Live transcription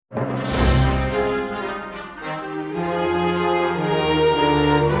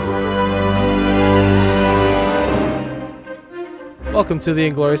Welcome to the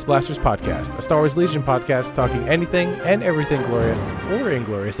Inglorious Blasters podcast, a Star Wars Legion podcast talking anything and everything glorious or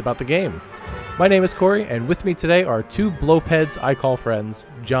inglorious about the game. My name is Corey, and with me today are two blowpeds I call friends,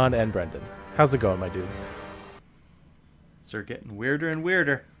 John and Brendan. How's it going, my dudes? They're getting weirder and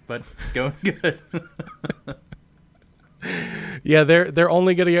weirder, but it's going good. Yeah, they're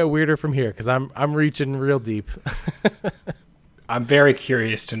only gonna get weirder from here because I'm reaching real deep. I'm very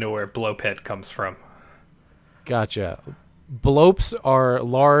curious to know where blowped comes from. Gotcha. Blopes are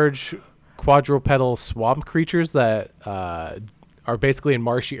large quadrupedal swamp creatures that are basically in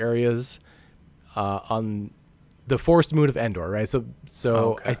marshy areas on the forest moon of Endor, right? So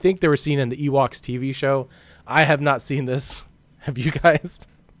okay. I think they were seen in the Ewoks TV show. I have not seen this. Have you guys?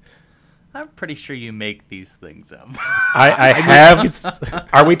 I'm pretty sure you make these things up. I have.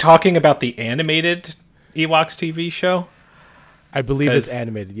 Are we talking about the animated Ewoks TV show? I believe it's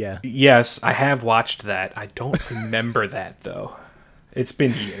animated, yeah. Yes, I have watched that. I don't remember that, though. It's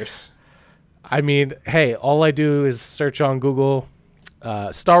been years. I mean, hey, all I do is search on Google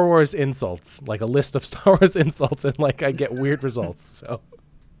Star Wars insults, like a list of Star Wars insults, and like I get weird results. So,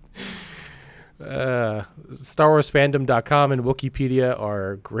 StarWarsFandom.com and Wikipedia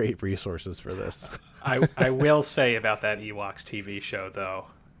are great resources for this. I will say about that Ewoks TV show, though,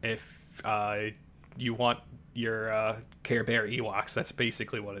 if you want your Care Bear Ewoks, that's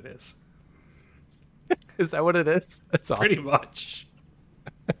basically what it is. Is that what it is? That's awesome. Pretty much.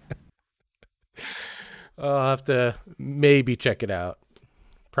 I'll have to maybe check it out.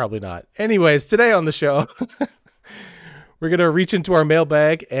 Probably not. Anyways, today on the show, we're going to reach into our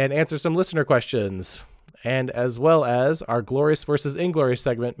mailbag and answer some listener questions. And as well as our Glorious versus Inglorious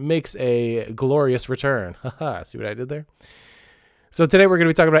segment makes a glorious return. Haha, see what I did there? So today we're going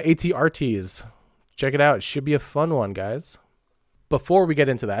to be talking about ATRTs. Check it out. It should be a fun one, guys. Before we get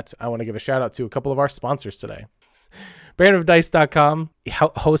into that, I want to give a shout out to a couple of our sponsors today. BaronofDice.com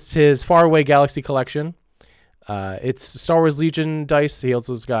hosts his Faraway Galaxy collection. It's Star Wars Legion dice. He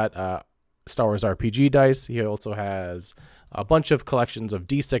also's got Star Wars RPG dice. He also has a bunch of collections of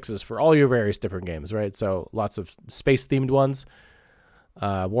D6s for all your various different games, right? So lots of space-themed ones.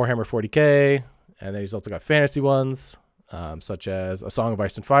 Warhammer 40K. And then he's also got fantasy ones, such as A Song of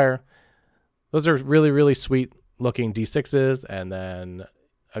Ice and Fire. Those are really, really sweet-looking D6s. And then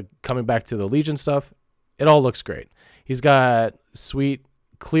coming back to the Legion stuff, it all looks great. He's got sweet,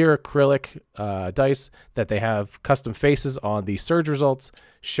 clear acrylic dice that they have custom faces on the surge results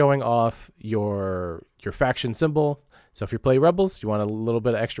showing off your faction symbol. So if you play Rebels, you want a little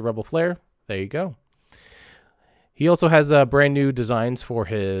bit of extra Rebel flair, there you go. He also has brand new designs for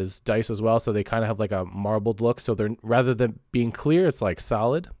his dice as well, so they kind of have like a marbled look. So they're rather than being clear, it's like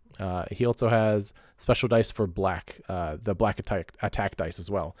solid. He also has special dice for black, the black attack dice as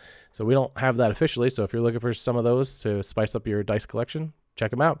well. So we don't have that officially. So if you're looking for some of those to spice up your dice collection,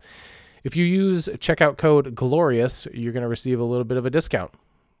 check them out. If you use checkout code GLORIOUS, you're going to receive a little bit of a discount.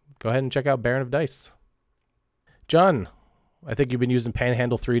 Go ahead and check out Baron of Dice. John, I think you've been using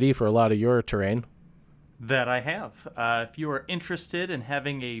Panhandle 3D for a lot of your terrain. That I have. If you are interested in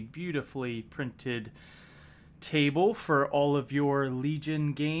having a beautifully printed table for all of your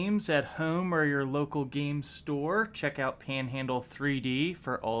Legion games at home or your local game store, check out Panhandle 3D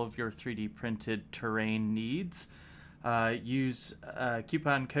for all of your 3D printed terrain needs. Use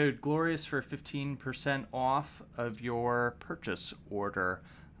coupon code GLORIOUS for 15% off of your purchase order.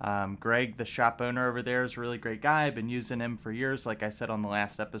 Greg, the shop owner over there, is a really great guy. I've been using him for years, like I said on the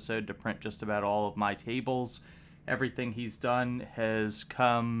last episode, to print just about all of my tables. Everything he's done has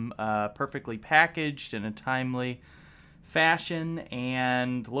come perfectly packaged in a timely fashion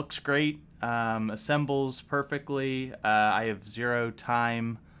and looks great, assembles perfectly. I have zero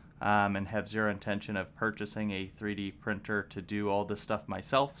time and have zero intention of purchasing a 3D printer to do all this stuff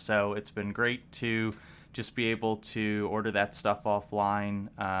myself, so it's been great to just be able to order that stuff offline,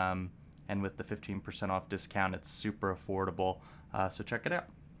 and with the 15% off discount, it's super affordable. So check it out,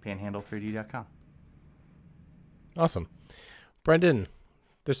 panhandle3d.com. Awesome. Brendan,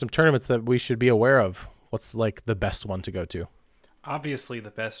 there's some tournaments that we should be aware of. What's like the best one to go to? Obviously, the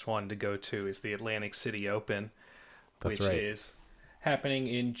best one to go to is the Atlantic City Open, which is happening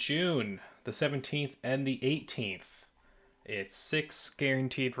in June, the 17th and the 18th. It's 6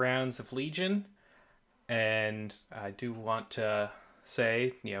 guaranteed rounds of Legion, and I do want to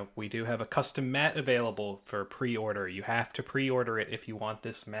say, we do have a custom mat available for pre-order. You have to pre-order it if you want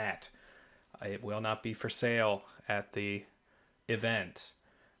this mat. It will not be for sale at the event.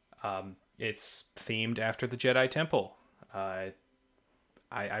 It's themed after the Jedi Temple. I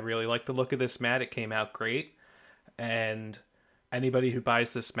really like the look of this mat. It came out great. And anybody who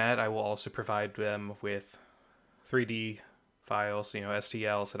buys this mat, I will also provide them with 3D files,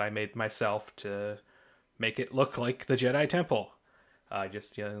 STLs that I made myself to make it look like the Jedi Temple.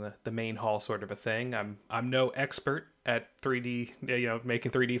 Just the main hall sort of a thing. I'm no expert at 3D,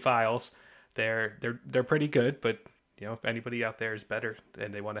 making 3D files. They're pretty good, but if anybody out there is better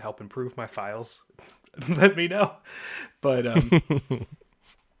and they want to help improve my files, let me know. But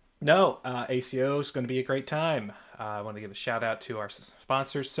no, ACO is going to be a great time. I want to give a shout out to our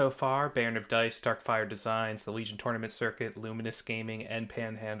sponsors so far: Baron of Dice, Darkfire Designs, the Legion Tournament Circuit, Luminous Gaming, and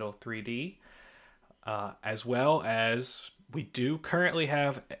Panhandle 3D. As well as we do currently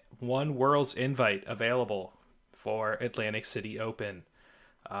have one World's Invite available for Atlantic City Open.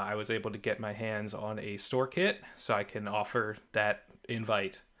 I was able to get my hands on a store kit so I can offer that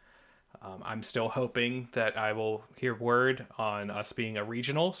invite. I'm still hoping that I will hear word on us being a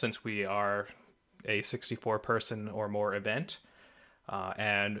regional, since we are a 64-person or more event.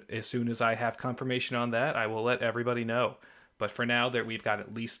 And as soon as I have confirmation on that, I will let everybody know. But for now, we've got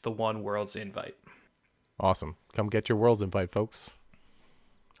at least the one World's Invite. Awesome. Come get your World's Invite, folks.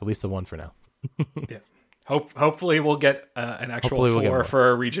 At least the one for now. Yeah. Hopefully we'll get an actual four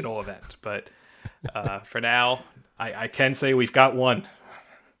for a regional event. But for now, I can say we've got one.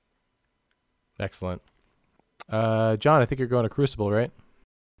 Excellent. John, I think you're going to Crucible, right?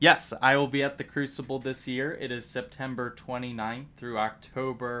 Yes, I will be at the Crucible this year. It is September 29th through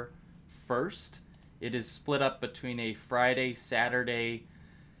October 1st. It is split up between a Friday, Saturday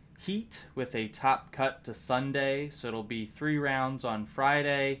heat with a top cut to Sunday. So it'll be 3 rounds on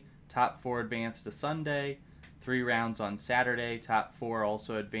Friday, top 4 advance to Sunday. 3 rounds on Saturday, top 4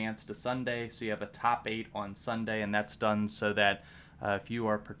 also advance to Sunday. So you have a top 8 on Sunday, and that's done so that if you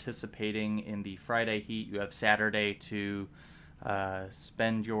are participating in the Friday heat, you have Saturday to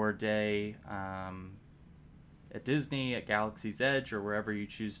spend your day at Disney, at Galaxy's Edge, or wherever you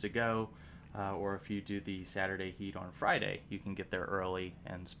choose to go. Or if you do the Saturday heat on Friday, you can get there early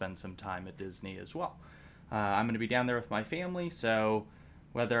and spend some time at Disney as well. I'm going to be down there with my family, so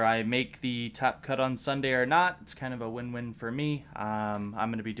whether I make the top cut on Sunday or not, it's kind of a win-win for me. I'm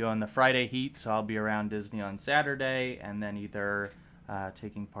going to be doing the Friday heat, so I'll be around Disney on Saturday, and then either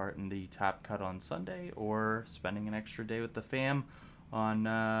taking part in the top cut on Sunday or spending an extra day with the fam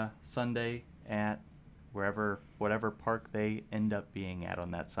on Sunday at whatever park they end up being at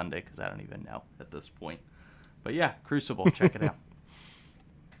on that Sunday, because I don't even know at this point. But yeah, Crucible, check it out.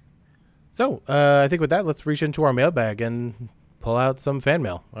 So I think with that, let's reach into our mailbag and pull out some fan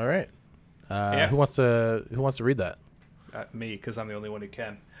mail. All right. Yeah. Who wants to read that? Me, because I'm the only one who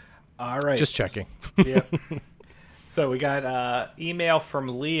can. All right. Just checking. Yeah. So we got email from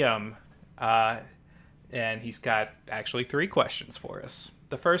Liam, and he's got actually 3 questions for us.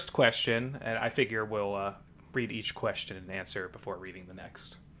 The first question, and I figure we'll read each question and answer before reading the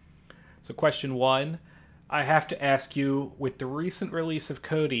next. So question 1, I have to ask you, with the recent release of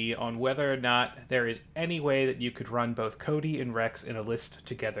Cody, on whether or not there is any way that you could run both Cody and Rex in a list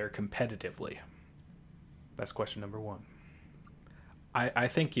together competitively. That's question number 1. I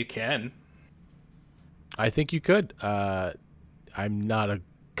think you can. I think you could. I'm not a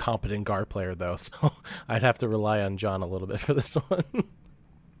competent Gar player, though, so I'd have to rely on John a little bit for this one.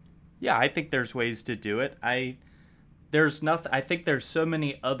 Yeah, I think there's ways to do it. I think there's so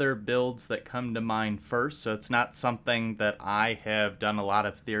many other builds that come to mind first, so it's not something that I have done a lot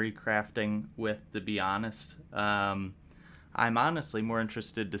of theory crafting with, to be honest. I'm honestly more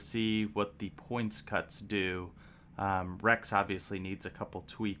interested to see what the points cuts do. Rex obviously needs a couple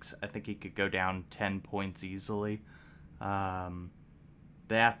tweaks. I think he could go down 10 points easily.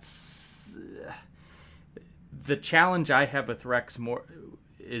 That's the challenge I have with Rex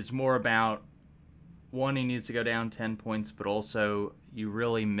is more about, one, he needs to go down 10 points, but also you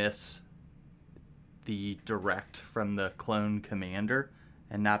really miss the direct from the clone commander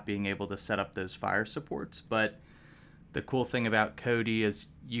and not being able to set up those fire supports. But the cool thing about Cody is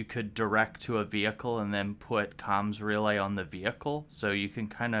you could direct to a vehicle and then put comms relay on the vehicle, so you can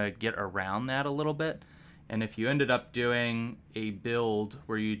kind of get around that a little bit. And if you ended up doing a build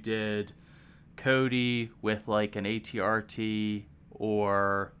where you did Cody with like an ATRT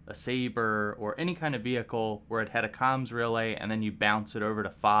or a Saber or any kind of vehicle where it had a comms relay and then you bounce it over to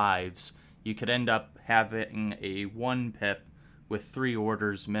 5s, you could end up having a 1 pip with 3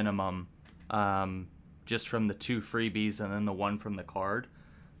 orders minimum, just from the 2 freebies and then the 1 from the card.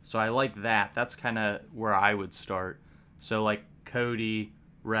 So I like that. That's kind of where I would start. So like Cody,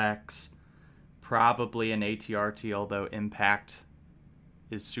 Rex, probably an ATRT, although impact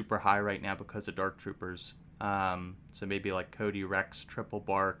is super high right now because of Dark Troopers. So maybe like Cody, Rex, triple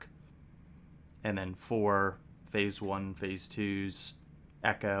bark, and then 4 phase 1, phase 2s,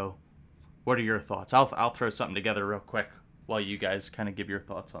 Echo. What are your thoughts? I'll throw something together real quick while you guys kind of give your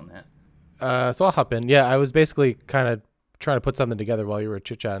thoughts on that. So I'll hop in. Yeah, I was basically kind of trying to put something together while you were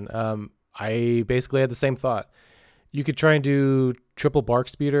chit-chatting. I basically had the same thought. You could try and do triple bark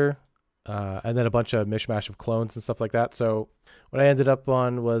speeder, and then a bunch of mishmash of clones and stuff like that. So what I ended up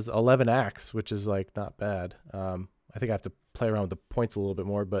on was 11 acts, which is like not bad. I think I have to play around with the points a little bit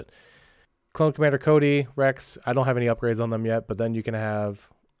more, but Clone Commander Cody, Rex, I don't have any upgrades on them yet, but then you can have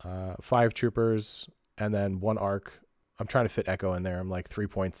 5 troopers and then 1 arc. I'm trying to fit Echo in there. I'm like 3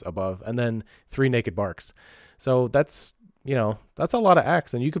 points above, and then 3 naked barks. So that's a lot of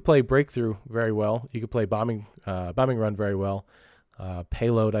acts, and you could play breakthrough very well. You could play bombing run very well.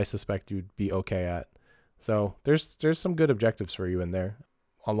 Payload, I suspect you'd be okay at. So there's some good objectives for you in there,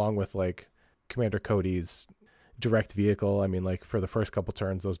 along with like Commander Cody's direct vehicle. I mean, like for the first couple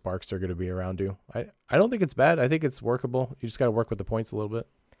turns, those barks are going to be around you. I don't think it's bad. I think it's workable. You just got to work with the points a little bit.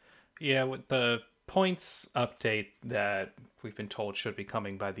 Yeah, with the points update that we've been told should be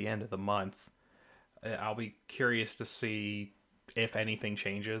coming by the end of the month, I'll be curious to see if anything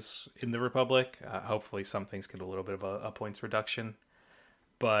changes in the Republic. Hopefully some things get a little bit of a points reduction.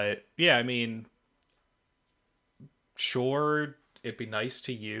 But yeah, I mean, sure, it'd be nice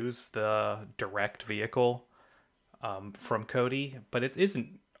to use the direct vehicle from Cody, but it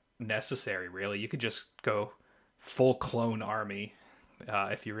isn't necessary, really. You could just go full clone army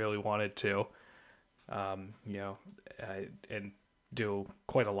if you really wanted to, and do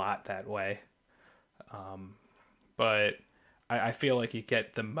quite a lot that way. But I feel like you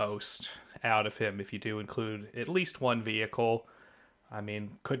get the most out of him if you do include at least one vehicle. I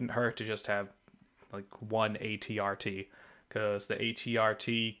mean, couldn't hurt to just have like one ATRT, because the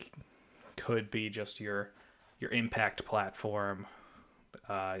ATRT could be just your impact platform,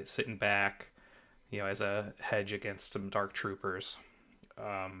 sitting back, as a hedge against some dark troopers,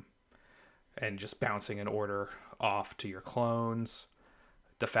 and just bouncing an order off to your clones.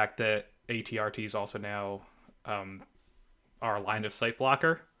 The fact that ATRTs also now are a line of sight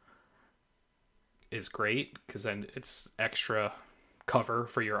blocker is great, because then it's extra cover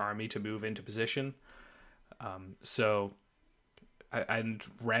for your army to move into position. And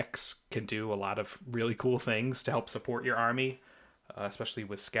Rex can do a lot of really cool things to help support your army, especially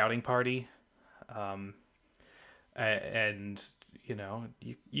with scouting party. And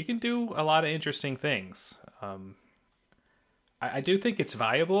you can do a lot of interesting things. I do think it's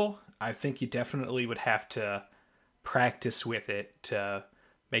viable. I think you definitely would have to practice with it to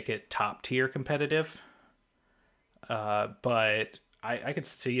make it top tier competitive. But I could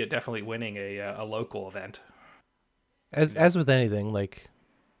see it definitely winning a local event. As with anything, like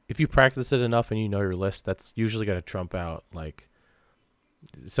if you practice it enough and you know your list, that's usually going to trump out like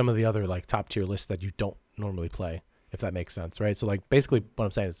some of the other like top tier lists that you don't normally play, if that makes sense, right? So like basically what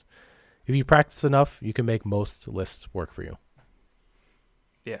I'm saying is if you practice enough, you can make most lists work for you.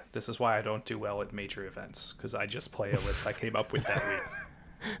 Yeah, this is why I don't do well at major events, because I just play a list I came up with that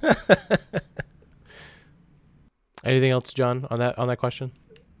week. Anything else, John, on that question?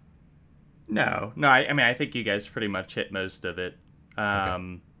 No. I mean, I think you guys pretty much hit most of it.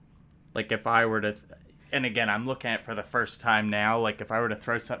 Okay. Like if I were to, and again, I'm looking at it for the first time now. Like if I were to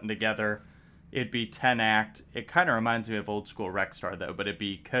throw something together, it'd be 10 act. It kind of reminds me of old school Rexstar though, but it'd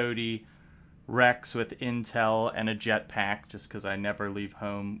be Cody, Rex with intel and a jetpack, just because I never leave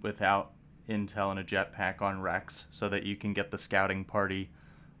home without intel and a jetpack on Rex, so that you can get the scouting party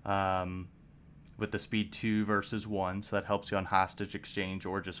with the speed 2 versus 1, so that helps you on hostage exchange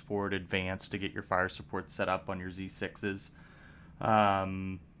or just forward advance to get your fire support set up on your Z6s.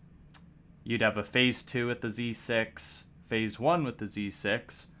 You'd have a phase 2 at the Z6, phase 1 with the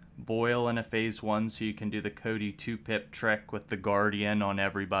Z6, Boyle in a phase 1, so you can do the Cody 2-pip trick with the Guardian on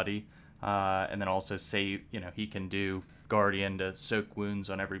everybody. And then also save, he can do Guardian to soak wounds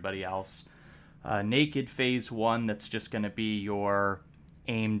on everybody else. Naked phase 1, that's just going to be your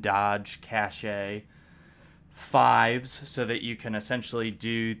aim, dodge, cache 5s, so that you can essentially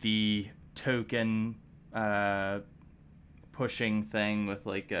do the token pushing thing with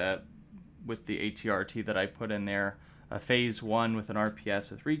with the ATRT that I put in there. A phase 1 with an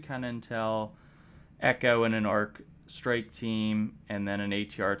RPS with recon intel, Echo and an arc strike team, and then an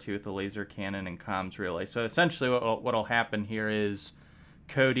ATRT with the laser cannon and comms relay. So essentially what'll happen here is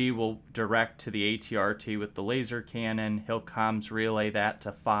Cody will direct to the ATRT with the laser cannon. He'll comms relay that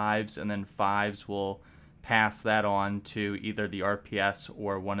to 5s, and then 5s will pass that on to either the RPS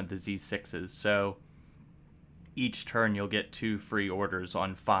or one of the Z6s. So each turn you'll get 2 free orders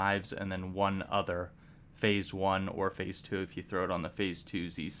on 5s and then one other phase 1 or phase 2 if you throw it on the phase 2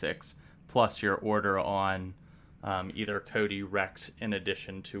 Z6, plus your order on either Cody, Rex, in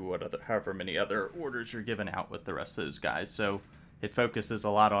addition to however many other orders you're giving out with the rest of those guys. So it focuses a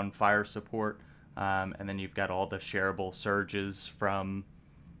lot on fire support, and then you've got all the shareable surges from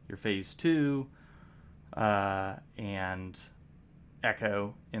your Phase 2 and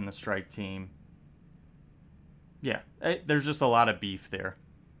Echo in the strike team. Yeah, there's just a lot of beef there.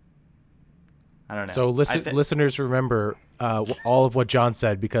 I don't know. So listeners, remember all of what John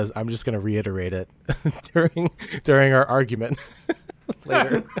said, because I'm just going to reiterate it during our argument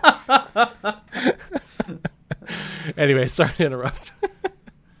later. Anyway, sorry to interrupt.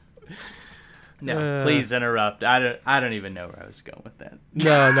 No, please interrupt. I don't even know where I was going with that.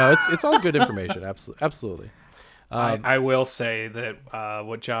 No, it's all good information. Absolutely. I will say that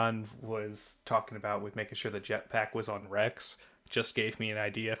what John was talking about with making sure the jetpack was on Rex just gave me an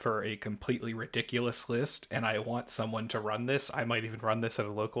idea for a completely ridiculous list, and I want someone to run this. I might even run this at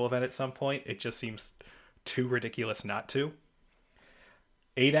a local event at some point. It just seems too ridiculous not to.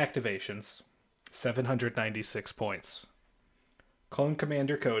 8 activations, 796 points. Clone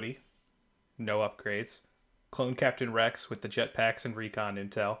Commander Cody, no upgrades. Clone Captain Rex with the jetpacks and recon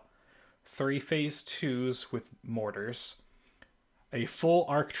intel. 3 Phase 2s with mortars. A full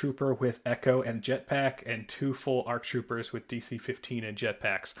ARC Trooper with Echo and jetpack, and 2 full ARC Troopers with DC-15 and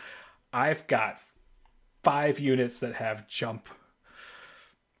jetpacks. I've got 5 units that have jump.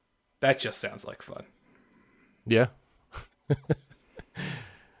 That just sounds like fun. Yeah.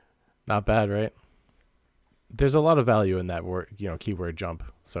 Not bad, right? There's a lot of value in that word, keyword jump.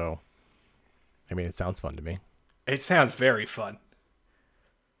 So, I mean, it sounds fun to me. It sounds very fun.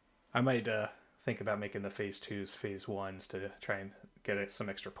 I might think about making the Phase 2s Phase 1s to try and get some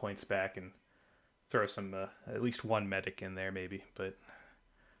extra points back and throw some, at least one medic in there maybe. But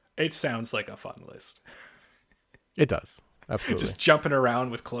it sounds like a fun list. It does. Absolutely. Just jumping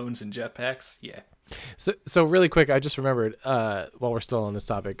around with clones and jetpacks. Yeah. So really quick, I just remembered, while we're still on this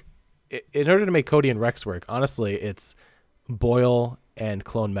topic, in order to make Cody and Rex work, honestly, it's Boyle and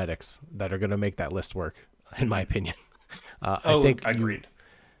clone medics that are going to make that list work, in my opinion. I think agreed.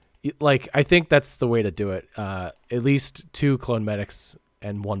 I think that's the way to do it. At least 2 clone medics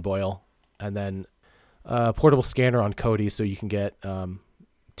and 1 Boyle, and then portable scanner on Cody so you can get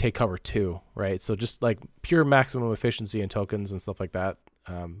take cover 2, right? So just like pure maximum efficiency and tokens and stuff like that,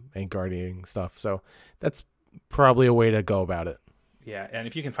 and guarding stuff. So that's probably a way to go about it. Yeah, and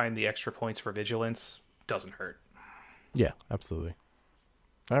if you can find the extra points for vigilance, doesn't hurt. Yeah, absolutely.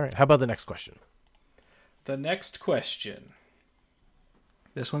 All right, how about the next question? The next question.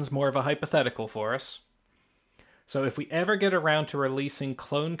 This one's more of a hypothetical for us. So if we ever get around to releasing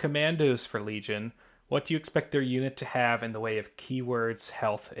clone commandos for Legion, what do you expect their unit to have in the way of keywords,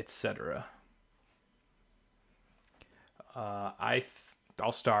 health, etc.?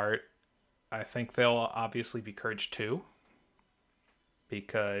 I'll start. I think they'll obviously be Courage 2,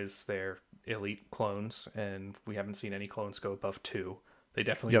 because they're elite clones, and we haven't seen any clones go above 2. They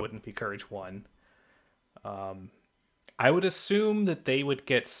definitely wouldn't be Courage 1. I would assume that they would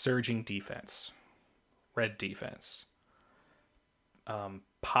get Surging Defense. Red Defense.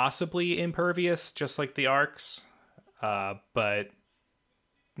 Possibly Impervious, just like the Arcs, but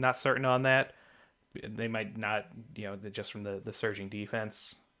not certain on that. They might not, just from the Surging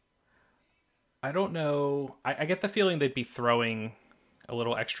Defense. I don't know. I get the feeling they'd be throwing a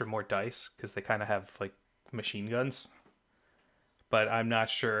little extra more dice, because they kind of have like machine guns. But I'm not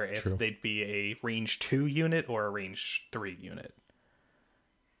sure if they'd be a range 2 unit or a range 3 unit.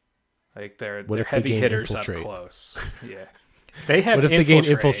 Like they're heavy hitters up close. Yeah. They have. What if they gain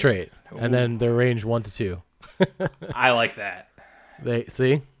infiltrate and then they're range 1 to 2? I like that. There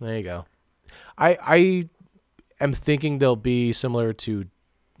you go. I am thinking they'll be similar to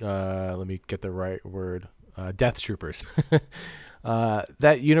let me get the right word. Death Troopers.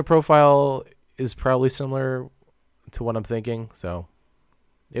 That unit profile is probably similar to what I'm thinking, so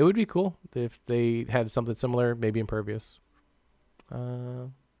it would be cool if they had something similar, maybe Impervious.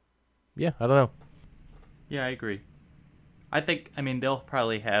 Yeah, I don't know. Yeah, I agree. They'll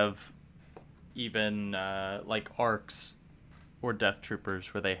probably have even like Arcs or Death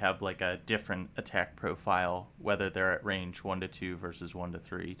Troopers where they have like a different attack profile, whether they're at range 1 to 2 versus 1 to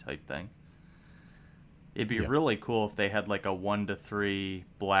 3 type thing. It'd be really cool if they had like a 1 to 3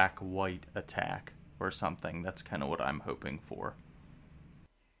 black-white attack or something. That's kind of what I'm hoping for.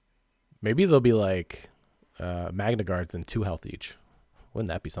 Maybe they'll be like Magna Guards and 2 health each. Wouldn't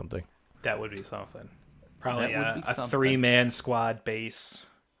that be something? That would be something. Probably a 3-man squad base,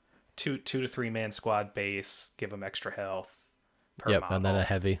 2 to 3-man squad base. Give them extra health. Yep, and then a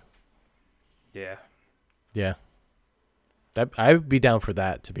heavy. Yeah. Yeah. I would be down for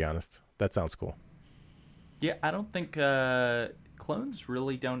that, to be honest. That sounds cool. Yeah, I don't think clones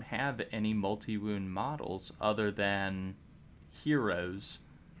really don't have any multi-wound models other than heroes.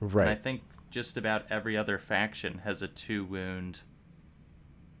 Right. And I think just about every other faction has a 2-wound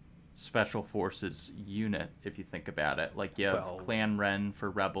special forces unit, if you think about it. Like you have Clan Ren for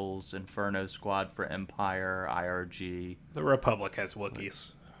Rebels, Inferno Squad for Empire, IRG. The Republic has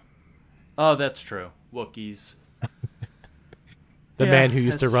Wookiees. Oh, that's true. Wookiees. The man who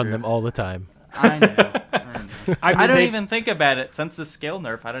used to run them all the time. I know. I don't even think about it. Since the scale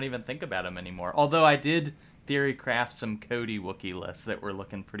nerf, I don't even think about them anymore. Although I did theory craft some Cody Wookiee lists that were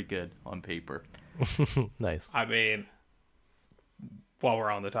looking pretty good on paper. Nice. I mean, while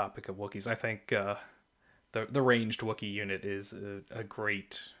we're on the topic of Wookiees, I think the ranged Wookiee unit is a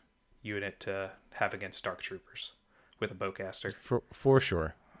great unit to have against Dark Troopers with a bowcaster. For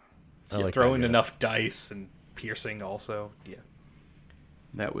sure. Like throwing enough dice and piercing also. Yeah.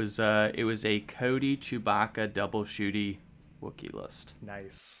 That was it was a Cody Chewbacca double shooty Wookiee list.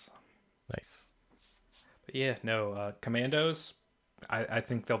 Nice. But yeah, no, Commandos, I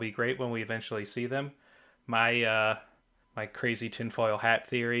think they'll be great when we eventually see them. My crazy tinfoil hat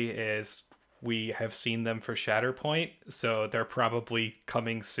theory is we have seen them for Shatterpoint, so they're probably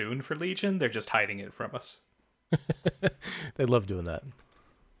coming soon for Legion. They're just hiding it from us. They love doing that.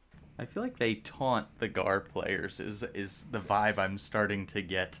 I feel like they taunt the Gar players is the vibe I'm starting to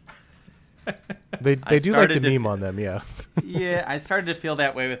get. They do like to meme on them, yeah. Yeah, I started to feel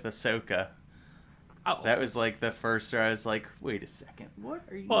that way with Ahsoka. Oh. That was like the first where I was like, wait a second, what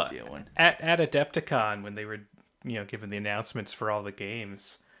are you doing? At Adepticon, when they were giving the announcements for all the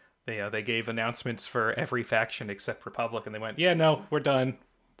games, they gave announcements for every faction except Republic, and they went, yeah, no, we're done.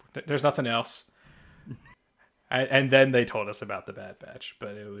 There's nothing else. And then they told us about the Bad Batch,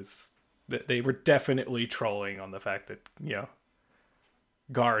 but they were definitely trolling on the fact that,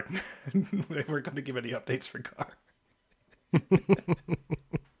 Guard, they weren't going to give any updates for Guard.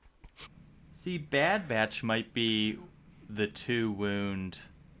 See, Bad Batch might be the 2-wound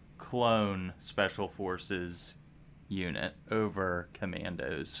clone special forces unit over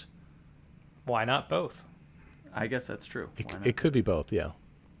Commandos. Why not both? I guess that's true. It could be both, yeah.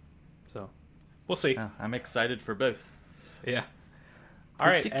 So, we'll see. I'm excited for both. Yeah. All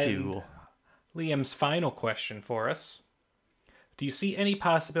right, and Liam's final question for us. Do you see any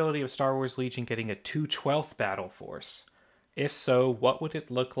possibility of Star Wars Legion getting a 2/12 battle force? If so, what would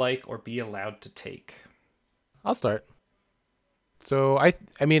it look like or be allowed to take? I'll start. So I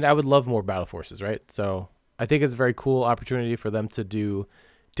mean, I would love more battle forces, right? So I think it's a very cool opportunity for them to do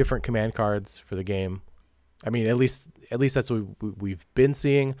different command cards for the game. I mean, at least that's what we've been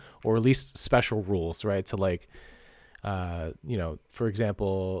seeing, or at least special rules, right? So like, for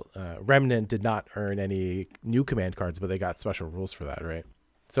example, Remnant did not earn any new command cards, but they got special rules for that, right?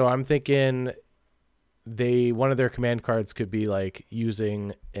 So I'm thinking one of their command cards could be like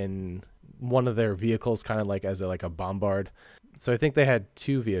using in one of their vehicles, kind of like as a bombard. So I think they had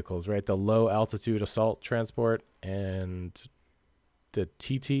 2 vehicles, right? The low altitude assault transport and the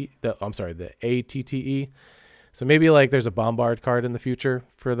ATTE. So maybe like there's a bombard card in the future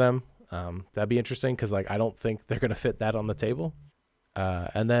for them. That'd be interesting because like I don't think they're gonna fit that on the table.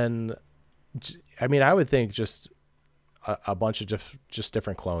 And then, I mean, I would think just a bunch of just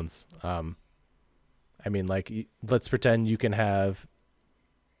different clones. I mean, like let's pretend you can have.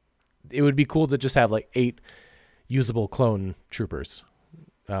 It would be cool to just have like 8 usable clone troopers.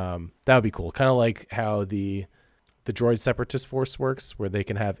 That would be cool. Kind of like how the droid separatist force works, where they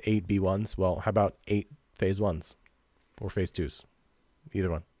can have 8 B1s. Well, how about 8 phase 1s or phase 2s?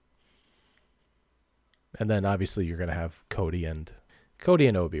 Either one. And then obviously you're going to have Cody and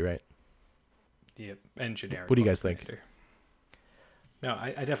Obi, right? Yep, and generic. What do you guys think? No,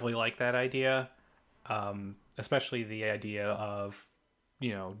 I definitely like that idea. Especially the idea of,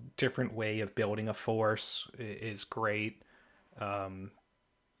 different way of building a force is great.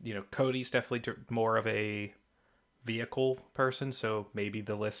 Cody's definitely more of a vehicle person, so maybe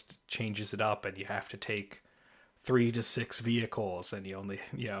the list changes it up and you have to take 3 to 6 vehicles and you only,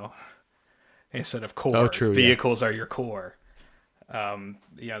 instead of core, vehicles are your core.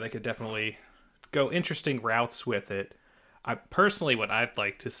 They could definitely go interesting routes with it. Personally, what I'd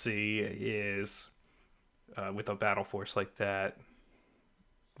like to see is with a battle force like that,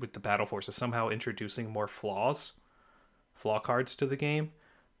 with the battle forces somehow introducing more flaw cards to the game.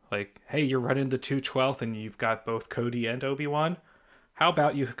 Like, hey, you're running the 2/12 and you've got both Cody and Obi-Wan. How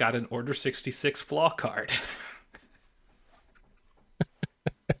about you've got an Order 66 flaw card?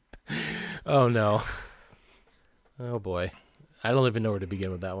 Oh no. Oh boy. I don't even know where to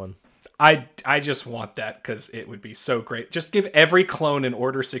begin with that one. I just want that because it would be so great. Just give every clone an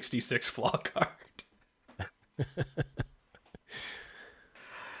Order 66 flaw card.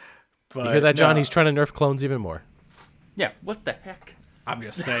 But you hear that, John? no, He's trying to nerf clones even more. Yeah, what the heck? I'm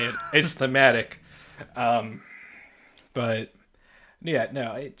just saying, it's thematic. But yeah,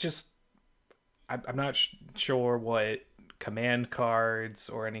 no, it just I'm not sure what command cards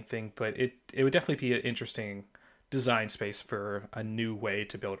or anything, but it would definitely be an interesting design space for a new way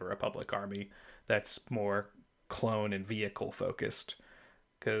to build a Republic army that's more clone and vehicle focused.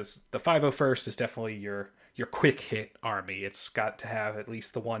 Because the 501st is definitely your quick hit army. It's got to have at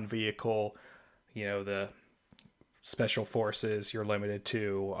least the one vehicle. The special forces you're limited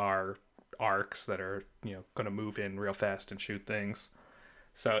to are arcs that are going to move in real fast and shoot things.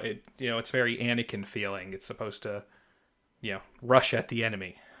 So it's very Anakin feeling. It's supposed to rush at the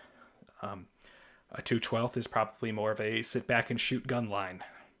enemy. A 212th is probably more of a sit back and shoot gun line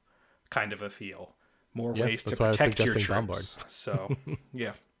kind of a feel. More ways to protect your troops. Bombard. So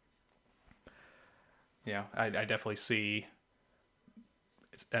yeah, I definitely see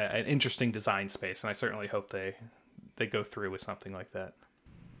it's an interesting design space, and I certainly hope they go through with something like that.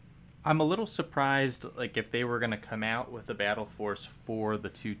 I'm a little surprised, like, if they were going to come out with a battle force for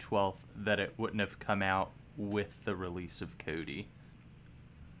the 212th, that it wouldn't have come out with the release of Cody.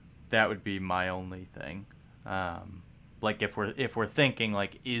 That would be my only thing. Like, if we're thinking,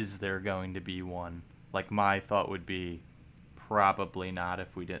 like, is there going to be one? Like, my thought would be probably not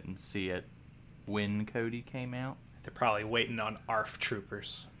if we didn't see it when Cody came out. They're probably waiting on ARF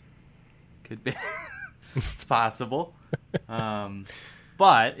troopers. Could be. It's possible.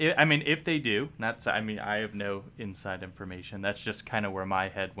 But, if they do, I have no inside information. That's just kind of where my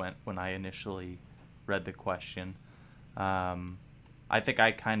head went when I initially read the question. I think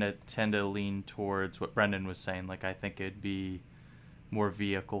I kind of tend to lean towards what Brendan was saying. Like, I think it'd be more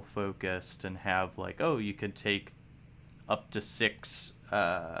vehicle focused and have, like, you could take up to 6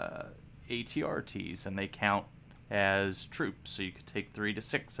 ATRTs and they count as troops, so you could take 3 to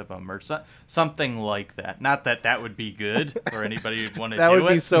 6 of them or something like that. Not that would be good for anybody who'd want to do it. That would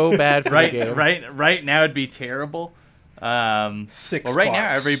be so bad for the game. Right now it'd be terrible. 6 right sparks. Now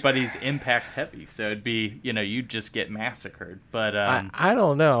everybody's impact heavy, so it'd be, you'd just get massacred. But I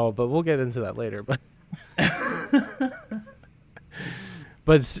don't know, but we'll get into that later. But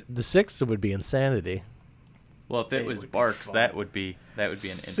but the 6 would be insanity. Well, if it was Barks, that would be an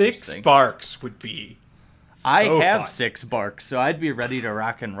interesting. 6 Barks would be. I so have fun. 6 Barks, so I'd be ready to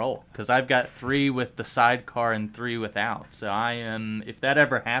rock and roll because I've got 3 with the sidecar and 3 without. So I am, if that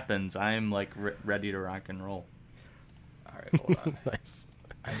ever happens, I am like ready to rock and roll. All right, hold on. Nice.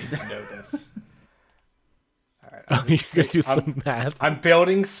 I need to know this. All right, You could do some math. I'm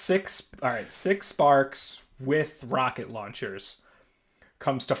building 6. All right, 6 Sparks with rocket launchers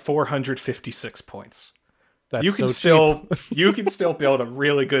comes to 456 points. That's you can so cheap. you can still build a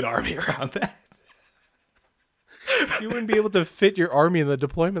really good army around that. You wouldn't be able to fit your army in the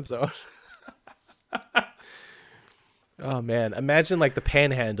deployment zone. Oh man, imagine like the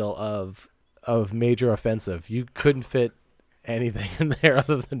panhandle of major offensive. You couldn't fit anything in there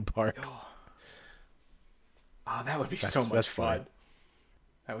other than Barks. Oh, that would be so much fun.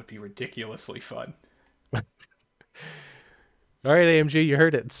 That would be ridiculously fun. All right, AMG, you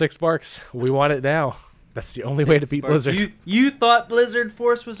heard it. 6 Barks. We want it now. That's the only way to beat Barks. Blizzard. You thought Blizzard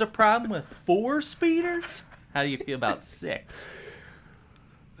Force was a problem with 4 speeders? How do you feel about 6?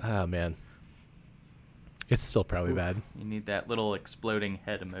 Oh man, it's still probably bad. You need that little exploding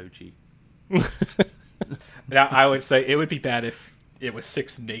head emoji. Now, I would say it would be bad if it was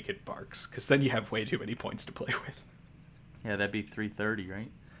 6 naked Barks, because then you have way too many points to play with. Yeah, that'd be 330, right?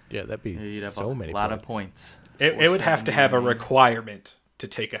 Yeah, that'd be You'd have so many. A lot points. of points. It would have to have a requirement to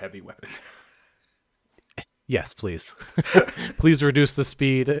take a heavy weapon. Yes, please. Please reduce the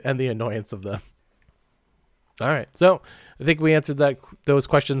speed and the annoyance of them. All right, so I think we answered those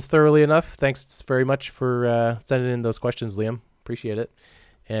questions thoroughly enough. Thanks very much for sending in those questions, Liam. Appreciate it.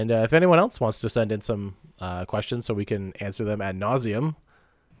 And if anyone else wants to send in some questions so we can answer them ad nauseum,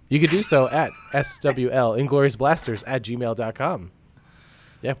 you can do so at swlingloriousblasters@gmail.com.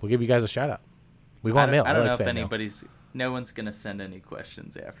 Yeah, we'll give you guys a shout out. We want mail. I don't like know if fan mail. no one's going to send any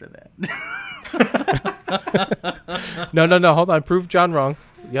questions after that. No. Hold on. Prove John wrong.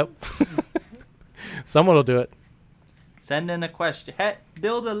 Yep. Someone will do it. Send in a question.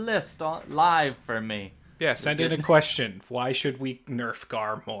 Build a list live for me. Yeah, send in a question. Why should we nerf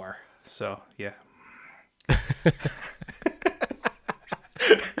Gar more? So, yeah.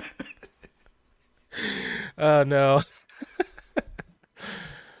 Oh, no.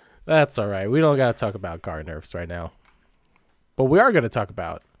 That's all right. We don't got to talk about Gar nerfs right now. But we are going to talk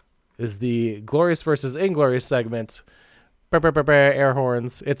about is the Glorious versus Inglorious segment. Air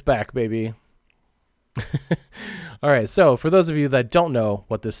horns. It's back, baby. All right, so for those of you that don't know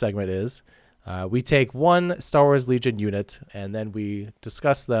what this segment is, we take one Star Wars Legion unit and then we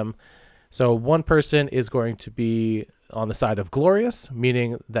discuss them. So one person is going to be on the side of Glorious,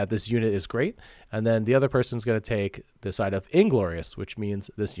 meaning that this unit is great, and then the other person is going to take the side of Inglorious, which means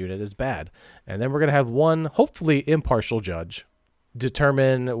this unit is bad. And then we're going to have one, hopefully impartial judge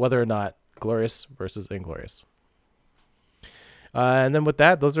determine whether or not Glorious versus Inglorious. And then with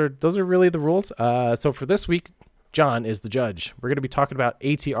that, those are really the rules. So for this week, John is the judge. We're going to be talking about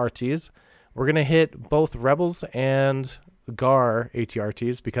ATRTs. We're going to hit both Rebels and GAR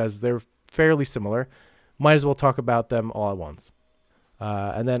ATRTs because they're fairly similar. Might as well talk about them all at once.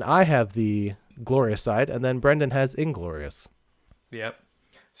 And then I have the Glorious side, and then Brendan has Inglorious. Yep.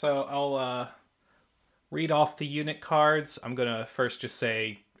 So I'll read off the unit cards. I'm going to first just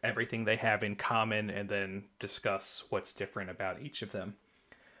say everything they have in common and then discuss what's different about each of them.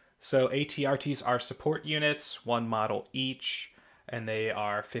 So ATRTs are support units, one model each, and they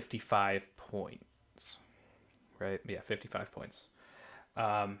are 55 points. Right? Yeah, 55 points.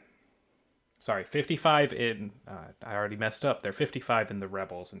 Sorry, 55 in... I already messed up. They're 55 in the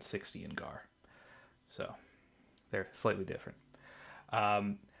Rebels and 60 in GAR. So, they're slightly different.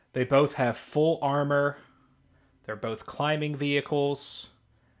 They both have full armor. They're both climbing vehicles.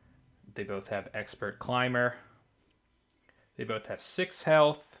 They both have expert climber. They both have 6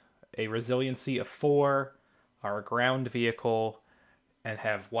 health, a resiliency of 4, are a ground vehicle, and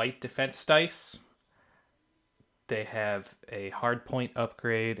have white defense dice. They have a hardpoint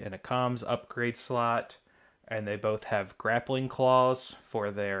upgrade and a comms upgrade slot, and they both have grappling claws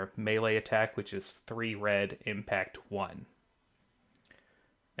for their melee attack, which is 3 red, impact 1.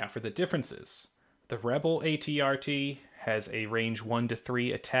 Now for the differences. The Rebel ATRT has a range 1 to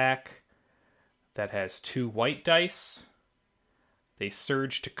 3 attack that has 2 white dice. They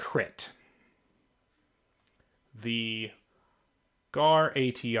surge to crit. The GAR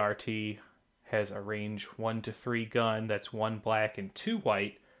ATRT has a range 1 to 3 gun that's 1 black and 2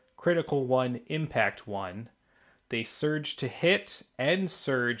 white, critical 1, impact 1. They surge to hit and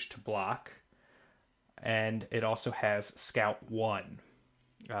surge to block, and it also has scout 1.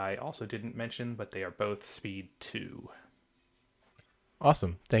 I also didn't mention, but they are both speed 2.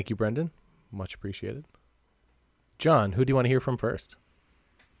 Awesome. Thank you, Brendan. Much appreciated. John, who do you want to hear from first?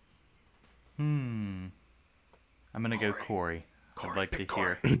 I'm going to go Corey. I'd like to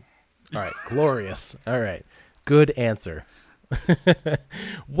hear. All right, Glorious. All right, good answer.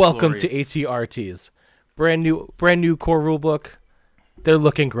 Welcome to ATRTs. Brand new core rulebook. They're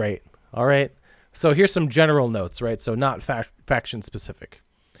looking great. All right. So here's some general notes, right? So not faction specific.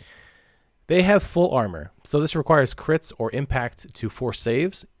 They have full armor, so this requires crits or impact to force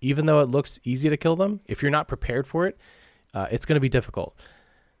saves. Even though it looks easy to kill them, if you're not prepared for it, it's going to be difficult.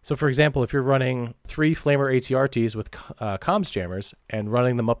 So, for example, if you're running 3 Flamer ATRTs with comms jammers and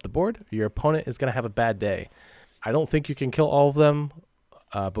running them up the board, your opponent is going to have a bad day. I don't think you can kill all of them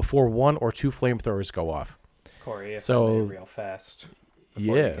before 1 or 2 flamethrowers go off. Corey, if I may real fast.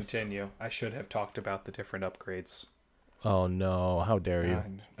 Before we continue, I should have talked about the different upgrades. Oh, no. How dare you?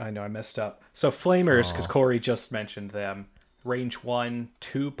 I know, I messed up. So, Flamers, because Corey just mentioned them. Range 1,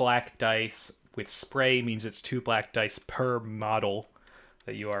 2 black dice. With spray means it's 2 black dice per model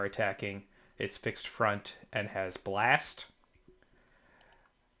that you are attacking. It's fixed front and has blast.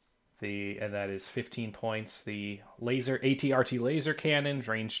 And that is 15 points. The ATRT laser cannon,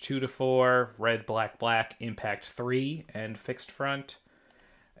 range 2 to 4, red, black, black, impact 3, and fixed front.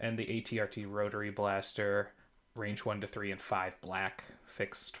 And the ATRT rotary blaster, range 1 to 3 and 5 black,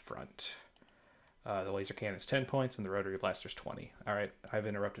 fixed front. The laser cannon is 10 points and the rotary blaster is 20. All right, I've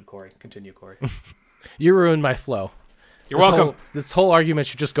interrupted Corey. Continue, Corey. You ruined my flow. You're welcome. This whole argument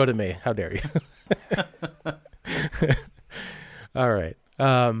should just go to me. How dare you? All right.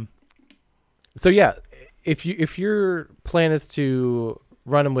 So yeah, if your plan is to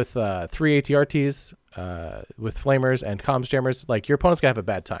run them with 3 ATRTs, with flamers and comms jammers, like your opponent's gonna have a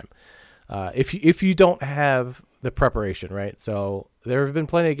bad time. If you don't have the preparation, right? So there have been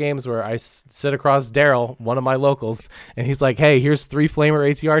plenty of games where I sit across Daryl, one of my locals, and he's like, "Hey, here's 3 flamer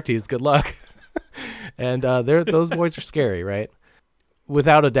ATRTs. Good luck." And those boys are scary, right?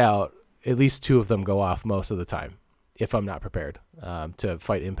 Without a doubt, at least 2 of them go off most of the time if I'm not prepared to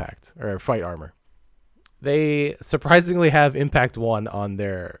fight impact or fight armor. They surprisingly have impact 1 on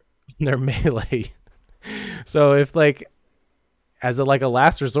their melee. So if as a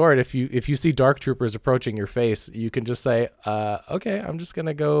last resort, if you see dark troopers approaching your face, you can just say, okay, I'm just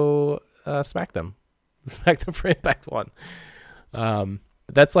gonna go smack them for impact 1.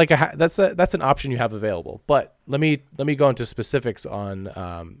 That's that's an option you have available. But let me go into specifics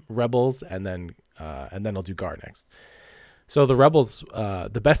on Rebels and then and then I'll do Gar next. So the Rebels,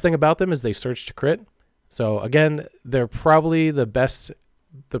 the best thing about them is they surge to crit. So again, they're probably the best.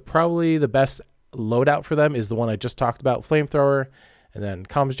 The best loadout for them is the one I just talked about, Flamethrower, and then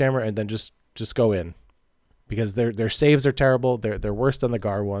Comms Jammer, and then just go in, because their saves are terrible. They're worse than the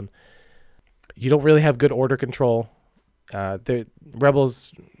Gar one. You don't really have good order control. The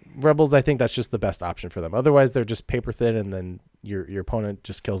Rebels, I think that's just the best option for them. Otherwise, they're just paper thin, and then your opponent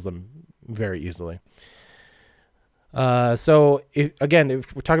just kills them very easily. So if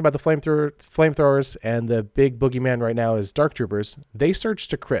we're talking about the flamethrowers, and the big boogeyman right now is Dark Troopers, they surge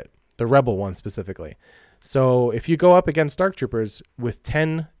to crit, the Rebel one specifically. So if you go up against Dark Troopers with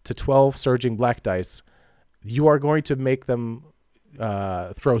 10 to 12 surging black dice, you are going to make them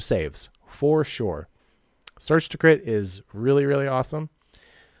throw saves for sure. Surge to crit is really, really awesome.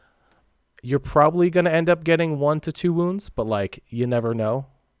 You're probably going to end up getting 1 to 2 wounds, but like, you never know.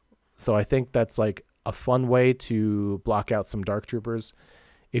 So I think that's like a fun way to block out some Dark Troopers.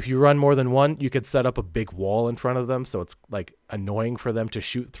 If you run more than one, you could set up a big wall in front of them, so it's like annoying for them to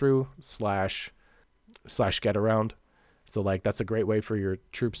shoot through slash get around. So like, that's a great way for your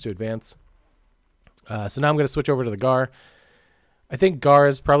troops to advance. So now I'm going to switch over to the Gar. I think Gar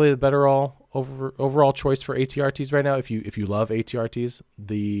is probably the better overall choice for ATRTs right now. If you love ATRTs,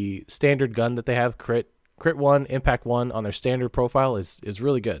 the standard gun that they have, crit 1, impact 1 on their standard profile is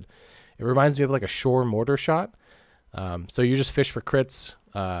really good. It reminds me of like a Shore mortar shot. So you just fish for crits,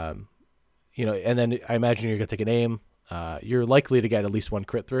 and then I imagine you're going to take an aim. You're likely to get at least 1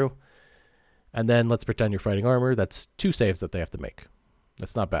 crit through. And then let's pretend you're fighting armor. That's 2 saves that they have to make.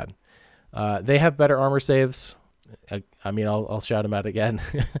 That's not bad. They have better armor saves. I'll shout them out again.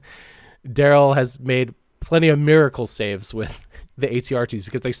 Daryl has made plenty of miracle saves with the ATRTs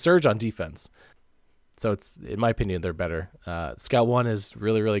because they surge on defense. So it's, in my opinion, they're better. Scout 1 is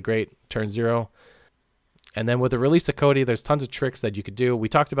really, really great. Turn 0. And then with the release of Cody, there's tons of tricks that you could do. We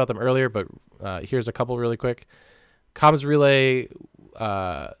talked about them earlier, but here's a couple really quick. Comms relay,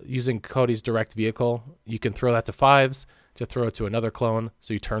 using Cody's direct vehicle, you can throw that to 5s to throw it to another clone.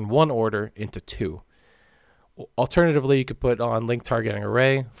 So you turn 1 order into 2. Alternatively, you could put on link targeting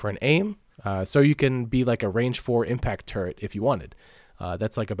array for an aim. So you can be like a range 4 impact turret if you wanted.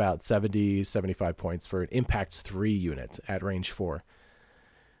 That's like about 75 points for an impact 3 unit at range 4.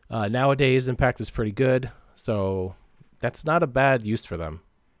 Nowadays, impact is pretty good. So that's not a bad use for them,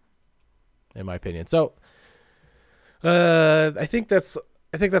 in my opinion. So I think that's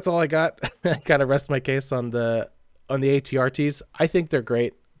all I got. I kind of rest my case on the ATRTs. I think they're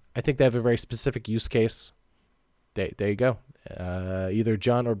great. I think they have a very specific use case. There you go. Either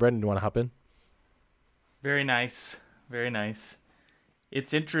John or Brendan want to hop in? Very nice. Very nice.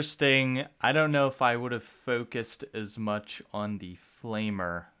 It's interesting. I don't know if I would have focused as much on the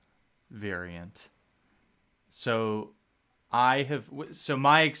Flamer variant. So my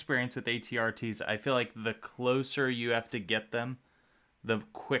experience with ATRTs, I feel like the closer you have to get them, the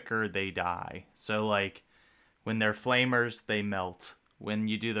quicker they die. So like, when they're Flamers, they melt. When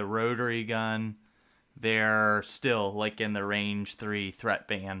you do the rotary gun, they're still like in the range 3 threat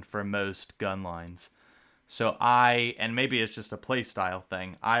band for most gun lines. So and maybe it's just a play style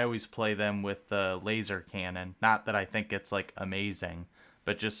thing, I always play them with the laser cannon. Not that I think it's like amazing,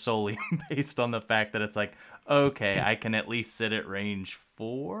 but just solely based on the fact that it's like, okay, I can at least sit at range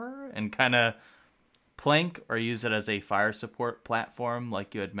 4 and kind of plank or use it as a fire support platform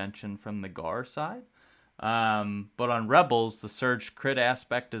like you had mentioned from the Gar side. But on Rebels, the surge crit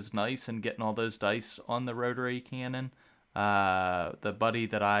aspect is nice, and getting all those dice on the rotary cannon. The buddy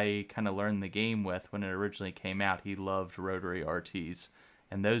that I kind of learned the game with when it originally came out, he loved rotary RTs,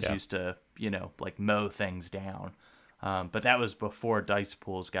 and those used to, like mow things down. But that was before dice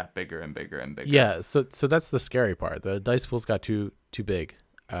pools got bigger and bigger and bigger. Yeah, so that's the scary part. The dice pools got too big.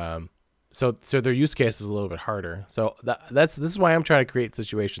 So their use case is a little bit harder. So this is why I'm trying to create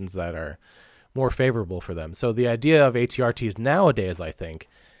situations that are more favorable for them. So the idea of ATRTs nowadays, I think,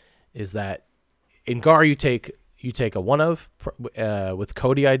 is that in Gar you take a one of with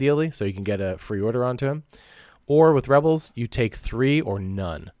Cody ideally, so you can get a free order onto him, or with Rebels you take 3 or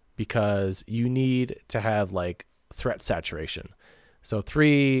none, because you need to have like threat saturation. So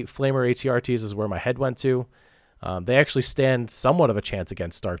 3 Flamer ATRTs is where my head went to. They actually stand somewhat of a chance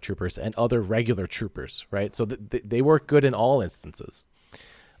against Dark Troopers and other regular troopers, right? So they work good in all instances.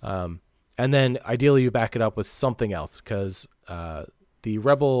 And then ideally you back it up with something else, because the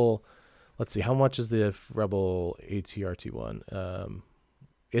Rebel, let's see, how much is the Rebel ATRT one?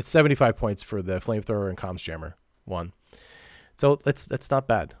 It's 75 points for the Flamethrower and Comms Jammer one. So that's not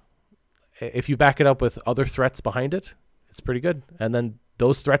bad. If you back it up with other threats behind it, it's pretty good. And then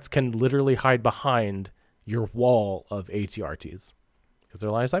those threats can literally hide behind your wall of ATRTs because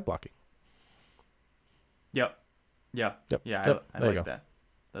they're line of sight blocking. Yep. Yeah. Yep. Yeah. Yep. I There you like go. that.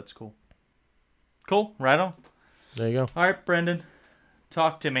 That's cool. Cool. Right on. There you go. All right, Brendan,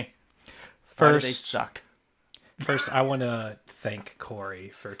 talk to me. Why do they First, suck? I want to thank Corey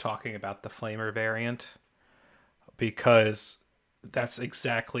for talking about the Flamer variant, because that's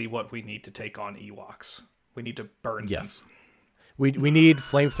exactly what we need to take on Ewoks. We need to burn them. Yes. We need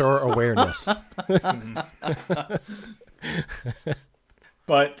flamethrower awareness.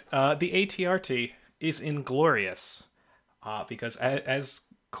 But the ATRT is Inglorious, because as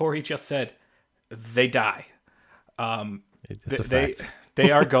Corey just said, they die. It's a fact. They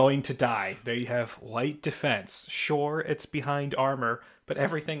are going to die. They have light defense. Sure, it's behind armor, but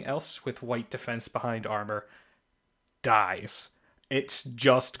everything else with white defense behind armor dies. It's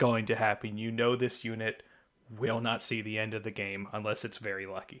just going to happen. You know this unit will not see the end of the game unless it's very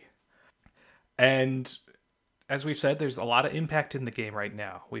lucky. And as we've said, there's a lot of impact in the game right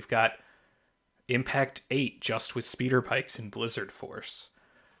now. We've got Impact 8 just with speeder bikes in Blizzard Force.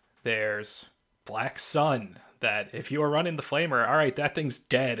 There's Black Sun, that if you are running the Flamer, all right, that thing's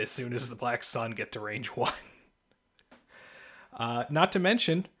dead as soon as the Black Sun get to range 1. Not to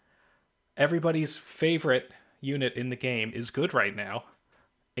mention, everybody's favorite unit in the game is good right now,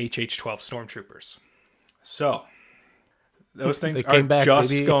 HH-12 Stormtroopers. So, those things are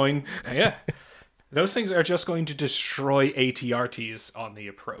just going... Yeah. Those things are just going to destroy ATRTs on the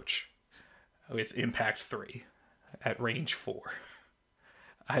approach with Impact 3 at range 4.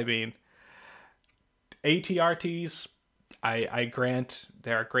 I mean, ATRTs, I grant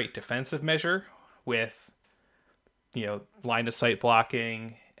they're a great defensive measure with, line of sight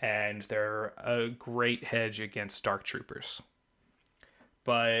blocking, and they're a great hedge against Dark Troopers.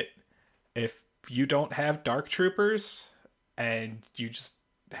 But if you don't have Dark Troopers and you just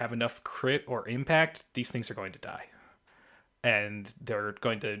have enough crit or impact, these things are going to die. And they're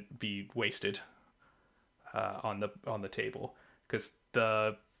going to be wasted on the table, because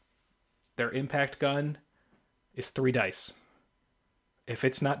their impact gun is 3 dice. If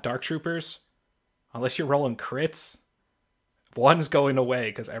it's not Dark Troopers, unless you're rolling crits, one's going away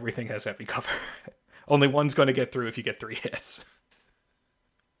because everything has heavy cover. Only one's going to get through if you get 3 hits.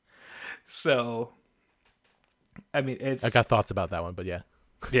 So, I mean, I got thoughts about that one, but yeah.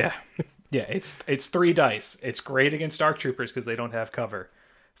 Yeah. Yeah, it's 3 dice. It's great against Dark Troopers because they don't have cover,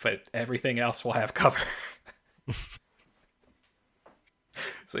 but everything else will have cover.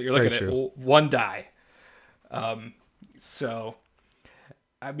 So you're looking at 1 die. So,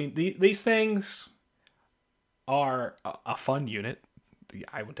 I mean, these things are a fun unit.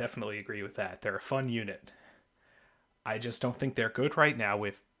 I would definitely agree with that. They're a fun unit. I just don't think they're good right now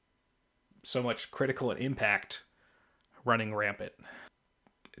with so much critical and impact running rampant.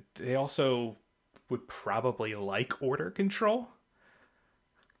 They also would probably like order control,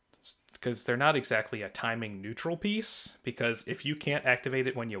 because they're not exactly a timing neutral piece, because if you can't activate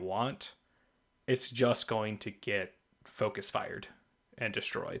it when you want, it's just going to get focus fired and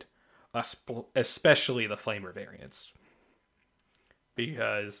destroyed, especially the Flamer variants.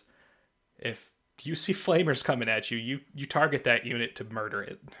 Because if you see Flamers coming at you, you target that unit to murder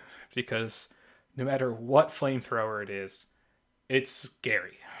it, because no matter what flamethrower it is, it's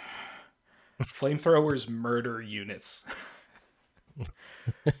scary. Flamethrowers murder units.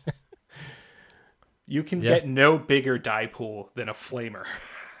 You can get no bigger die pool than a flamer.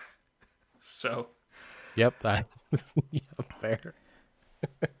 So. Yep. Fair.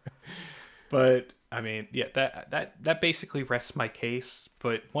 But I mean, yeah, that basically rests my case.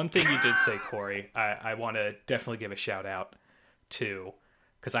 But one thing you did say, Corey, I want to definitely give a shout out to,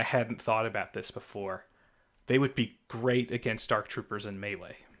 because I hadn't thought about this before. They would be great against Dark Troopers in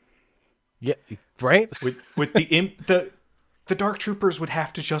melee. Yeah, right? With the Dark Troopers would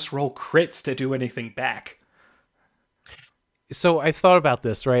have to just roll crits to do anything back. So I thought about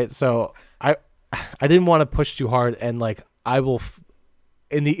this, right? So I didn't want to push too hard, and I will,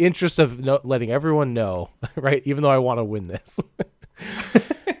 in the interest of letting everyone know, right? Even though I want to win this,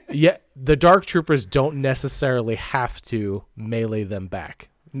 yeah, the Dark Troopers don't necessarily have to melee them back,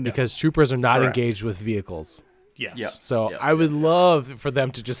 because troopers are not engaged with vehicles. Yes. Yep. So I would love for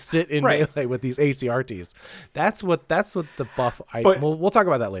them to just sit in melee with these ACRTs. That's what the buff. We'll talk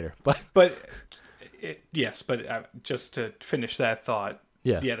about that later. But just to finish that thought,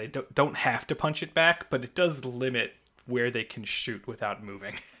 yeah, they don't have to punch it back, but it does limit where they can shoot without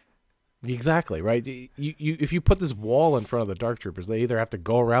moving. Exactly right. You if you put this wall in front of the Dark Troopers, they either have to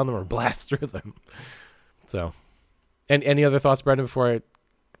go around them or blast through them. So, and any other thoughts, Brendan? Before I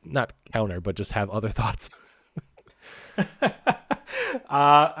not counter, but just have other thoughts.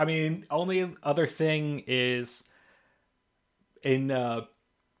 I mean, only other thing is in the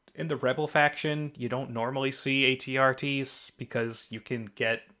Rebel faction, you don't normally see ATRTs because you can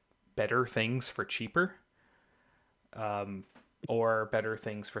get better things for cheaper, or better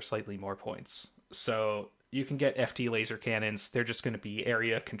things for slightly more points. So you can get FT laser cannons. They're just going to be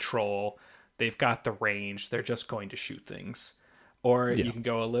area control. They've got the range. They're just going to shoot things. Or you can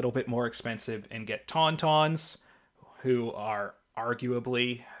go a little bit more expensive and get Tauntauns, who are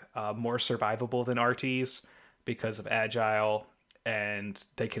arguably more survivable than RTs because of agile, and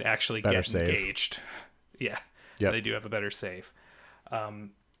they can actually better get save. Engaged. Yeah, Yep. they do have a better save.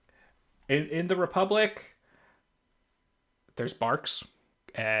 In the Republic, there's Barks,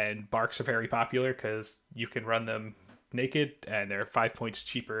 and Barks are very popular because you can run them naked, and they're 5 points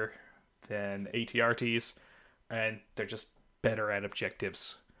cheaper than ATRTs, and they're just better at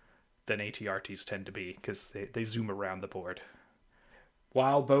objectives than ATRTs tend to be because they zoom around the board.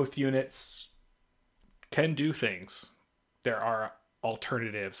 While both units can do things, there are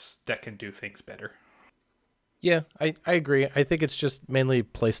alternatives that can do things better. Yeah, I agree. I think it's just mainly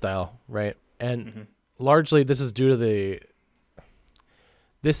playstyle, right? And largely this is due to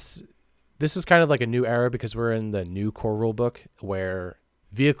this is kind of like a new era because we're in the new core rulebook where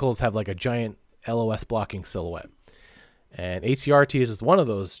vehicles have like a giant LOS blocking silhouette. And ATRTs is one of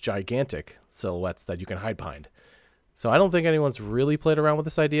those gigantic silhouettes that you can hide behind. So I don't think anyone's really played around with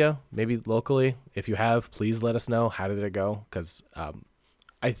this idea. Maybe locally. If you have, please let us know. How did it go? Because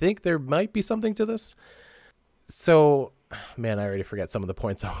I think there might be something to this. So, man, I already forget some of the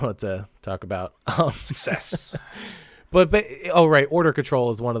points I wanted to talk about. Success. But right, order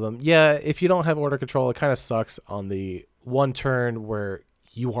control is one of them. Yeah, if you don't have order control, it kind of sucks on the one turn where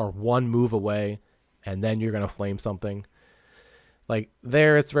you are one move away and then you're going to flame something. Like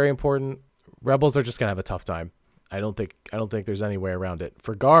there, it's very important. Rebels are just going to have a tough time. I don't think there's any way around it.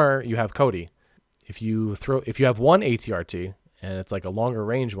 For Gar, you have Cody. If you have one ATRT and it's like a longer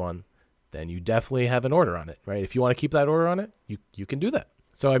range one, then you definitely have an order on it, right? If you want to keep that order on it, you can do that.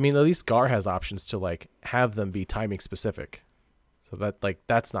 So I mean, at least Gar has options to like have them be timing specific. So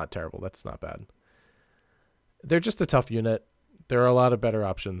that's not terrible. That's not bad. They're just a tough unit. There are a lot of better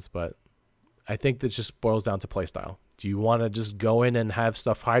options, but I think that just boils down to playstyle. Do you want to just go in and have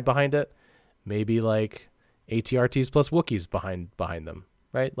stuff hide behind it? Maybe like ATRTs plus Wookiees behind them,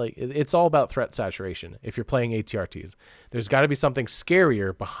 right? Like it's all about threat saturation. If you're playing ATRTs, there's got to be something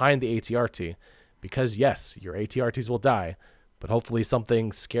scarier behind the ATRT, because yes, your ATRTs will die, but hopefully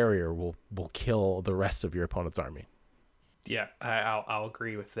something scarier will kill the rest of your opponent's army. Yeah, I'll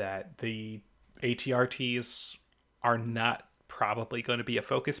agree with that. The ATRTs are not probably going to be a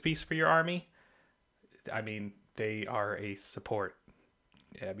focus piece for your army. I mean, they are a support.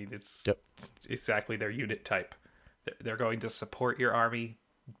 I mean, it's exactly their unit type. They're going to support your army,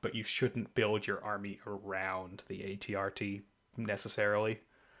 but you shouldn't build your army around the ATRT necessarily.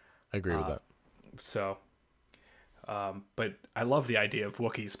 I agree with that. So, but I love the idea of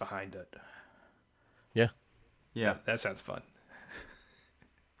Wookiees behind it. Yeah, that sounds fun.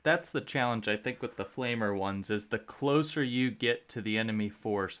 That's the challenge, I think, with the Flamer ones, is the closer you get to the enemy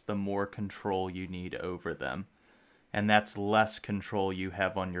force, the more control you need over them. And that's less control you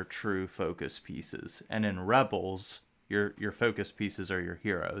have on your true focus pieces. And in Rebels, your focus pieces are your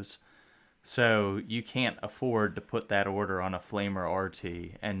heroes. So you can't afford to put that order on a Flamer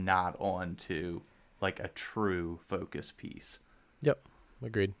RT and not onto like a true focus piece. Yep,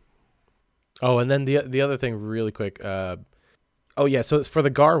 agreed. Oh, and then the other thing really quick. So for the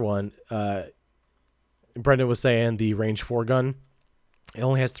Gar one, Brendan was saying the range 4 gun, it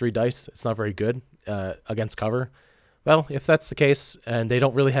only has 3 dice. It's not very good against cover. Well, if that's the case and they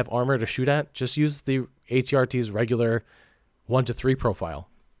don't really have armor to shoot at, just use the ATRT's regular 1 to 3 profile.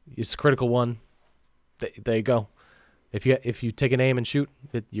 It's critical 1. There you go. If you take an aim and shoot,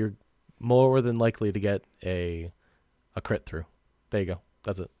 you're more than likely to get a crit through. There you go.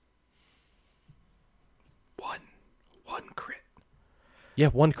 That's it. One crit. Yeah,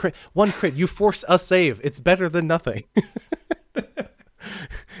 one crit. You force a save. It's better than nothing.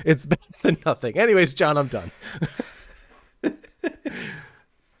 It's better than nothing. Anyways, John, I'm done.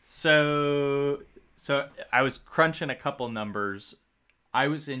 So I was crunching a couple numbers. I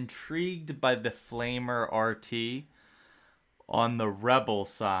was intrigued by the Flamer RT on the Rebel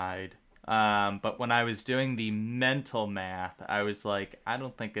side. But when I was doing the mental math, I was like, I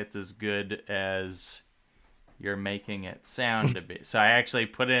don't think it's as good as you're making it sound to be. So I actually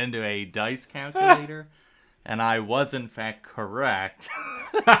put it into a dice calculator, and I was in fact correct.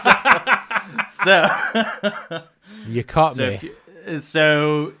 so You caught me.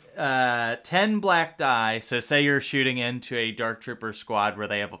 So 10 black die. So say you're shooting into a Dark Trooper squad where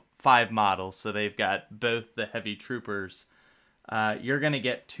they have 5 models, so they've got both the heavy troopers. You're going to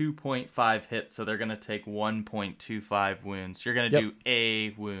get 2.5 hits, so they're going to take 1.25 wounds. You're going to do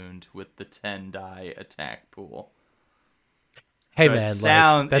a wound with the 10 die attack pool. Hey, so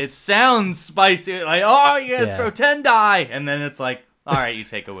man, it sounds spicy. Like, oh, you gotta throw 10 die. And then it's like, all right, you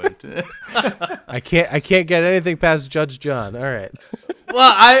take a wound. I can't get anything past Judge John. All right.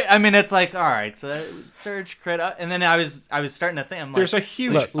 Well, I mean, it's like, all right, so surge crit, and then I was starting to think, I'm like, there's a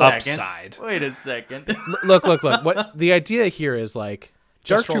huge upside. Wait a second. Look. What the idea here is like,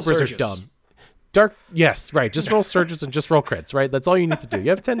 Dark Troopers surges. are dumb. Yes, right. Just roll surges and just roll crits, right? That's all you need to do. You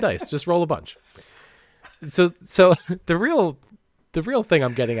have 10 dice. Just roll a bunch. So the real thing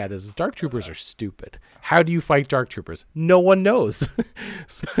I'm getting at is Dark Troopers are stupid. How do you fight Dark Troopers? No one knows.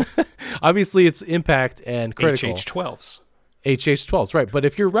 Obviously, it's impact and critical. HH-12s. HH-12s, right. But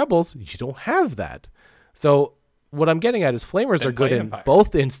if you're Rebels, you don't have that. So what I'm getting at is Flamers are good in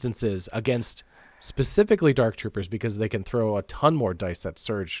both instances against specifically Dark Troopers because they can throw a ton more dice that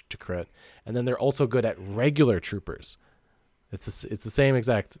surge to crit. And then they're also good at regular Troopers. It's the same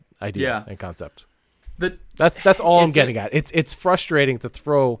exact idea and concept. That's all I'm getting at. It's frustrating to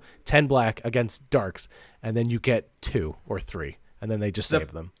throw 10 black against Darks, and then you get 2 or 3, and then they just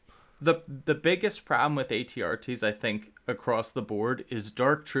save them. The biggest problem with ATRTs, I think, across the board is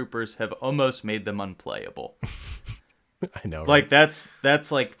Dark Troopers have almost made them unplayable. I know, like that's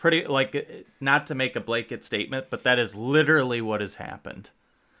like pretty, like, not to make a blanket statement, but that is literally what has happened.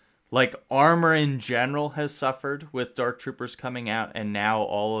 Like, armor in general has suffered with Dark Troopers coming out, and now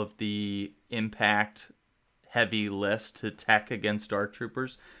all of the impact heavy list to tech against Dark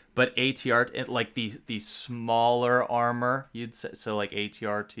Troopers. But ATR, like the smaller armor, you'd say, so like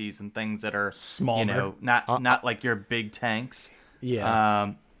ATRTs and things that are smaller, not like your big tanks.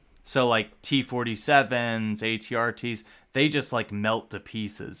 Yeah. So like T-47s, ATRTs, they just like melt to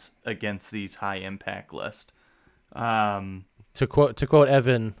pieces against these high impact lists. To quote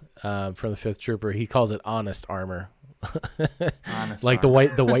Evan from the 5th Trooper, he calls it honest armor. Honest like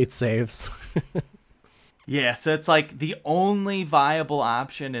armor. the white saves. Yeah, so it's like the only viable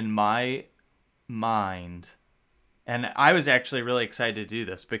option in my mind. And I was actually really excited to do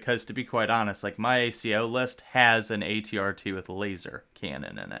this because, to be quite honest, like, my ACO list has an ATRT with a laser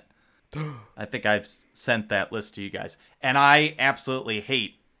cannon in it. I think I've sent that list to you guys. And I absolutely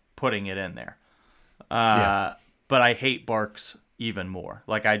hate putting it in there. But I hate Barks even more.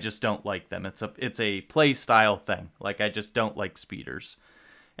 Like, I just don't like them. It's a play style thing. Like, I just don't like speeders.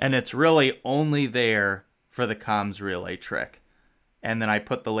 And it's really only there for the comms relay trick. And then I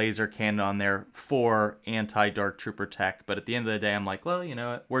put the laser cannon on there for anti-Dark Trooper tech. But at the end of the day, I'm like, well, you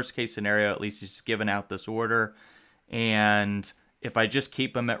know, worst case scenario, at least he's just giving out this order. And if I just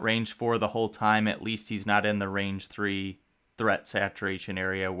keep him at range 4 the whole time, at least he's not in the range 3 threat saturation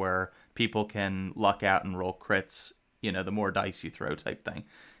area where people can luck out and roll crits, you know, the more dice you throw type thing.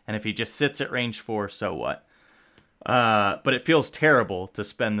 And if he just sits at range 4, so what? But it feels terrible to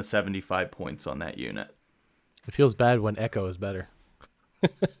spend the 75 points on that unit. It feels bad when Echo is better.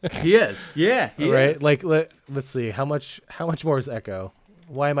 He is. Yeah, he is. Like, let's see. How much more is Echo?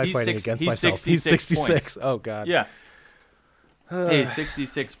 Why am I fighting against myself? 66 He's 66. Points. Oh, God. Yeah. Hey,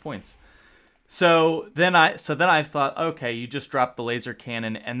 66 points. So then I thought, okay, you just dropped the laser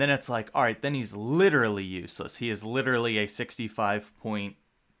cannon, and then it's like, all right, then he's literally useless. He is literally a 65-point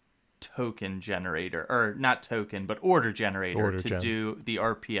token generator, or not token, but order generator do the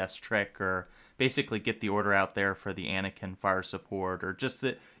RPS trick, or basically get the order out there for the Anakin fire support, or just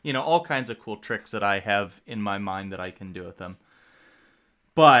the, you know, all kinds of cool tricks that I have in my mind that I can do with him.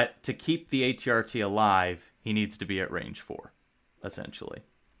 But to keep the ATRT alive, he needs to be at range 4, essentially.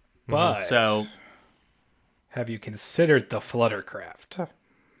 But so, have you considered the Fluttercraft?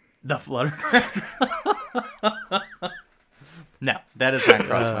 The Fluttercraft? No, that has not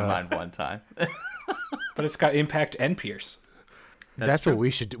crossed my mind one time. But it's got impact and pierce. That's what we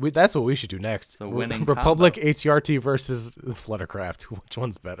should do. That's what we should do next. The winning Republic combo. ATRT versus the Fluttercraft. Which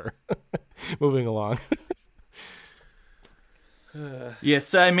one's better? Moving along. Yeah,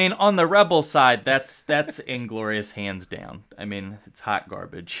 so I mean, on the Rebel side, that's Inglorious hands down. I mean, it's hot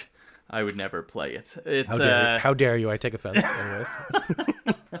garbage. I would never play it. It's how dare you? I take offense. Anyways.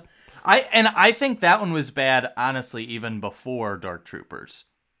 I think that one was bad, honestly, even before Dark Troopers.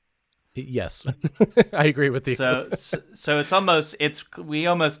 Yes, I agree with you. So we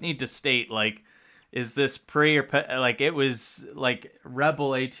almost need to state, like, is this pre or like, it was like Rebel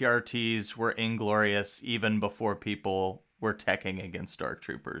ATRTs were Inglorious even before people were teching against Dark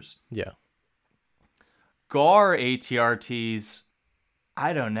Troopers. Yeah. GAR ATRTs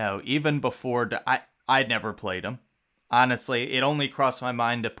I don't know. Even before, I'd never played them. Honestly, it only crossed my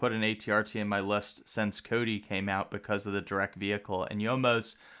mind to put an ATRT in my list since Cody came out because of the direct vehicle. And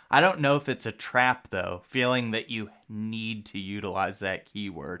I don't know if it's a trap though, feeling that you need to utilize that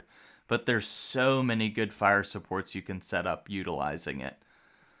keyword. But there's so many good fire supports you can set up utilizing it.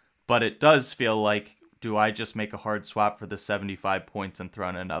 But it does feel like, do I just make a hard swap for the 75 points and throw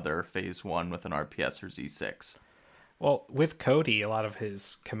in another phase 1 with an RPS or Z6? Well, with Cody, a lot of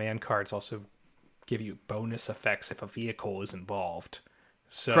his command cards also give you bonus effects if a vehicle is involved.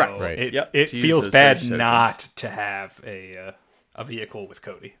 So Correct. Right. it feels bad not to have a vehicle with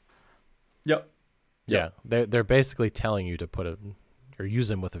Cody. Yep. Yeah, they're basically telling you to put it or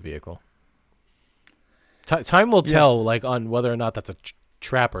use him with a vehicle. Time will tell, like on whether or not that's a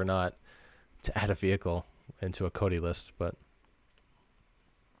trap or not, to add a vehicle into a Cody list. But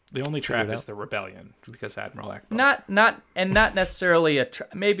The only trap is the rebellion because Admiral Akbar. Not necessarily a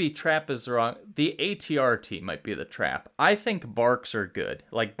maybe trap is wrong. The ATRT might be the trap. I think barks are good.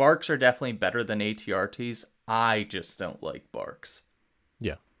 Like barks are definitely better than ATRTs. I just don't like barks.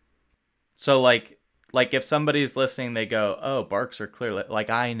 yeah, So like if somebody's listening, they go, "Oh, barks are clearly like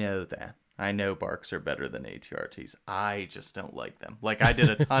I know that. I know barks are better than ATRTs. I just don't like them." Like I did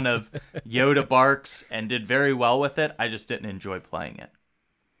a ton of Yoda barks and did very well with it. I just didn't enjoy playing it.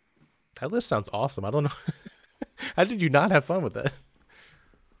 that list sounds awesome. I don't know. How did you not have fun with it?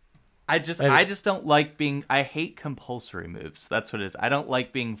 I just don't like being. I hate compulsory moves. That's what it is. I don't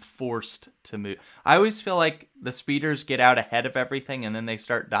like being forced to move. I always feel like the speeders get out ahead of everything and then they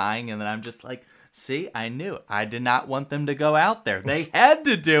start dying, and then I'm just like, see, I knew it. I did not want them to go out there. They had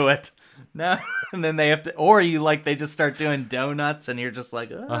to do it. No, and then they have to, or they just start doing donuts, and you're just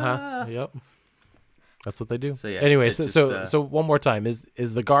like, ah. Yep. That's what they do. So, yeah, anyway, it's so just, one more time, is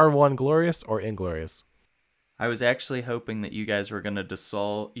the Gar one glorious or inglorious? I was actually hoping that you guys were going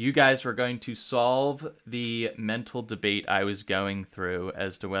to solve the mental debate I was going through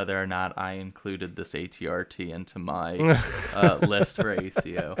as to whether or not I included this ATRT into my list for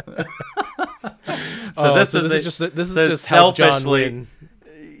ACO. This is just help John win.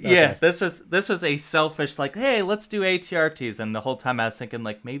 Yeah, this was a selfish like, hey, let's do ATRTs, and the whole time I was thinking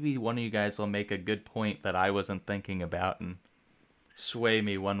like maybe one of you guys will make a good point that I wasn't thinking about and sway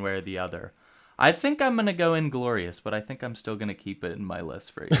me one way or the other. I think I'm gonna go Inglorious, but I think I'm still gonna keep it in my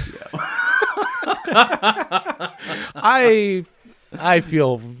list for ACO. I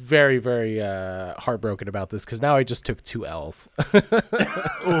feel very, very heartbroken about this because now I just took 2 L's.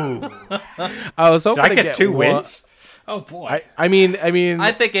 Ooh. I was hoping Did I to get 2 wins? Oh boy. I mean,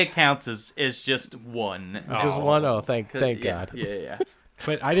 I think it counts as just one. just one. Oh, thank God. Yeah.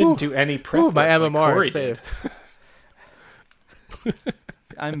 But I didn't do any prep. Ooh, my MMR Corey is saved.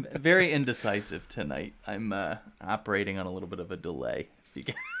 I'm very indecisive tonight. I'm operating on a little bit of a delay.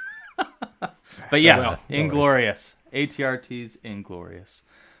 But yes, Well, Inglorious. ATRT's Inglorious.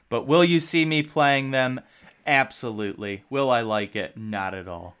 But will you see me playing them? Absolutely. Will I like it? Not at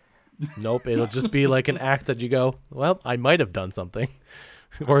all. Nope, it'll just be like an act that you go, well, I might have done something.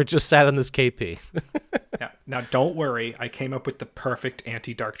 Or it just sat on this KP. Now, don't worry. I came up with the perfect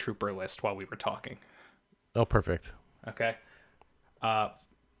anti-Dark Trooper list while we were talking. Oh, perfect. Okay.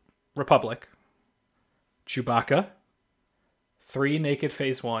 Republic. Chewbacca. 3 Naked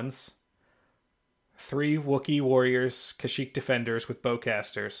Phase 1s. 3 Wookiee Warriors, Kashyyyk Defenders with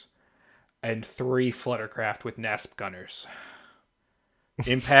Bowcasters. And 3 Fluttercraft with Nasp Gunners.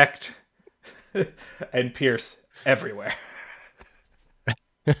 Impact and Pierce everywhere.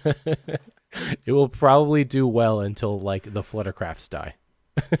 It will probably do well until like the Fluttercrafts die.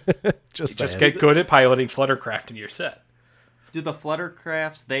 Just get good at piloting Fluttercraft in your set. Do the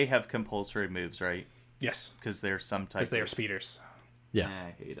Fluttercrafts, they have compulsory moves, right? Yes. Because they're some type Because they are speeders. Yeah.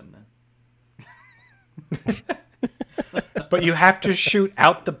 I hate them then. But you have to shoot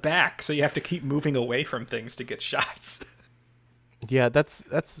out the back, so you have to keep moving away from things to get shots. Yeah,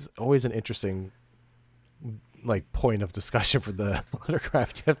 that's always an interesting like point of discussion for the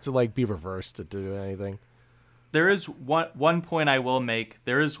Fluttercraft. You have to like be reversed to do anything. There is one point I will make.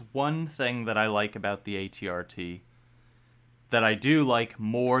 There is one thing that I like about the ATRT that I do like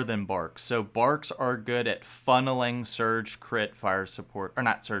more than Barks. So Barks are good at funneling surge crit fire support, or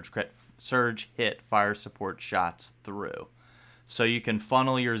not surge crit, surge hit fire support shots through. So you can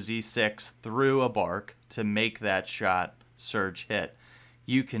funnel your Z6 through a Bark to make that shot surge hit.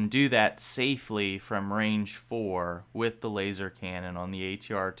 You can do that safely from range 4 with the laser cannon on the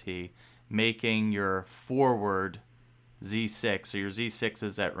ATRT, making your forward Z6. So your Z6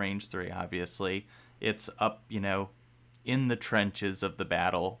 is at range 3, obviously. It's up, in the trenches of the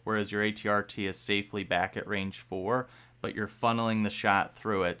battle, whereas your ATRT is safely back at range 4. but you're funneling the shot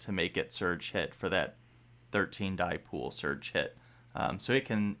through it to make it surge hit for that 13 die pool surge hit. So it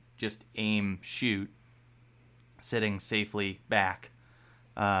can just aim, shoot, sitting safely back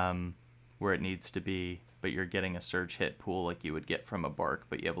where it needs to be, but you're getting a surge hit pool like you would get from a bark,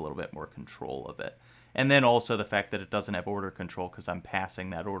 but you have a little bit more control of it. And then also the fact that it doesn't have order control because I'm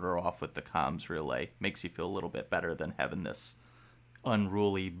passing that order off with the comms relay makes you feel a little bit better than having this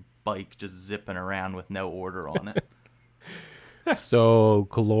unruly bike just zipping around with no order on it. So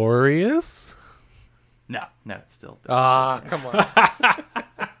glorious? No, it's still. Come on.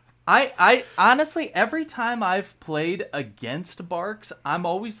 I honestly, every time I've played against barks, I'm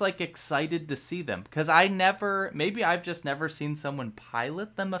always like excited to see them because maybe I've just never seen someone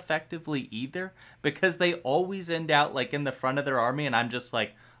pilot them effectively either, because they always end out like in the front of their army, and I'm just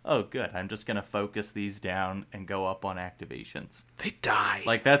like, oh good, I'm just gonna focus these down and go up on activations. They die.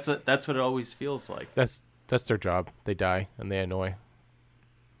 Like that's what it always feels like. That's their job. They die and they annoy.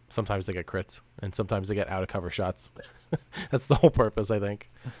 Sometimes they get crits, and sometimes they get out of cover shots. That's the whole purpose, I think.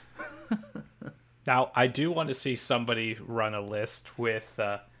 Now, I do want to see somebody run a list with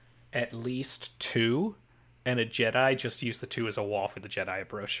at least 2, and a Jedi just use the 2 as a wall for the Jedi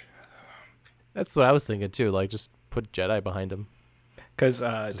approach. That's what I was thinking too. Like, just put Jedi behind him. Because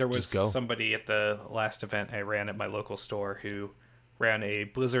there was somebody at the last event I ran at my local store who ran a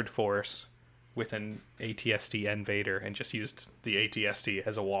Blizzard Force with an ATST and Vader and just used the ATST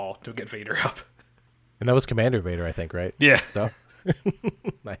as a wall to get Vader up. And that was Commander Vader, I think, right? Yeah. So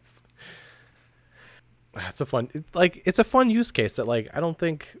nice. It's a fun use case that like I don't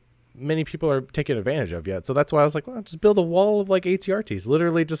think many people are taking advantage of yet. So that's why I was like, well, just build a wall of like ATRTs.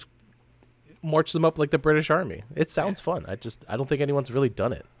 Literally just march them up like the British Army. It sounds fun. I don't think anyone's really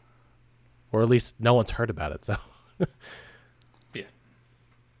done it. Or at least no one's heard about it, so yeah.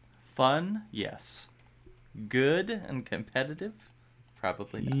 Fun, yes. Good and competitive,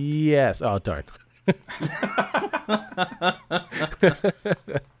 probably not. Yes. Oh darn.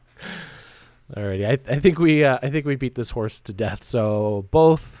 Alrighty, I think we beat this horse to death. So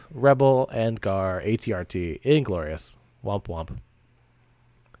both Rebel and Gar ATRT Inglorious. Womp womp.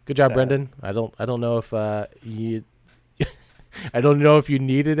 Good job, Brendan. I don't know if you I don't know if you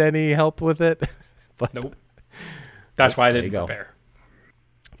needed any help with it. But nope. That's why I didn't prepare.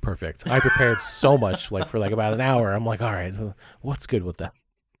 Perfect. I prepared so much, like for like about an hour. I'm like, all right, what's good with that?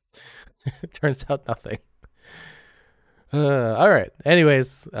 It turns out nothing. All right.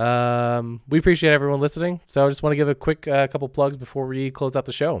 Anyways, we appreciate everyone listening. So I just want to give a quick couple plugs before we close out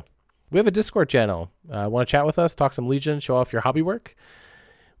the show. We have a Discord channel. Want to chat with us, talk some Legion, show off your hobby work?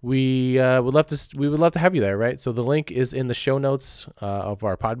 We would love to have you there, right? So the link is in the show notes of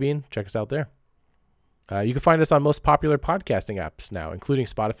our Podbean. Check us out there. You can find us on most popular podcasting apps now, including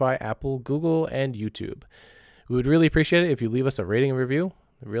Spotify, Apple, Google, and YouTube. We would really appreciate it if you leave us a rating and review.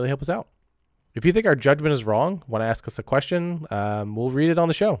 It really helps us out. If you think our judgment is wrong, want to ask us a question, we'll read it on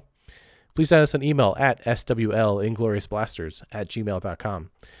the show. Please send us an email at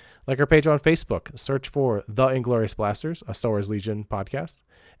swlingloriousblasters@gmail.com. Like our page on Facebook, search for The Inglorious Blasters, a Star Wars Legion podcast.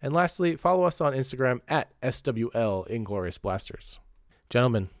 And lastly, follow us on Instagram at swlingloriousblasters.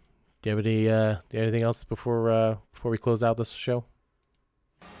 Gentlemen, do you have anything else before we close out this show?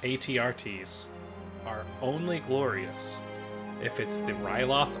 ATRTs are only glorious if it's the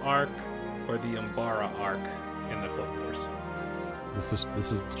Ryloth arc or the Umbara arc in the Clone Wars. This is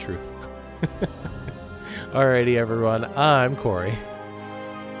the truth. Alrighty, everyone. I'm Corey.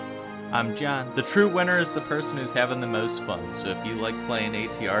 I'm John. The true winner is the person who's having the most fun. So if you like playing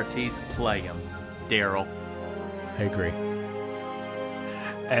ATRTs, play them. Daryl. I agree.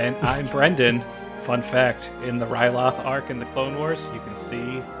 And I'm Brendan. Fun fact, in the Ryloth arc in the Clone Wars, you can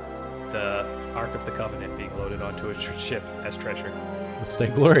see the Ark of the Covenant being loaded onto a ship as treasure. Stay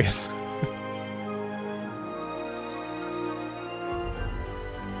glorious.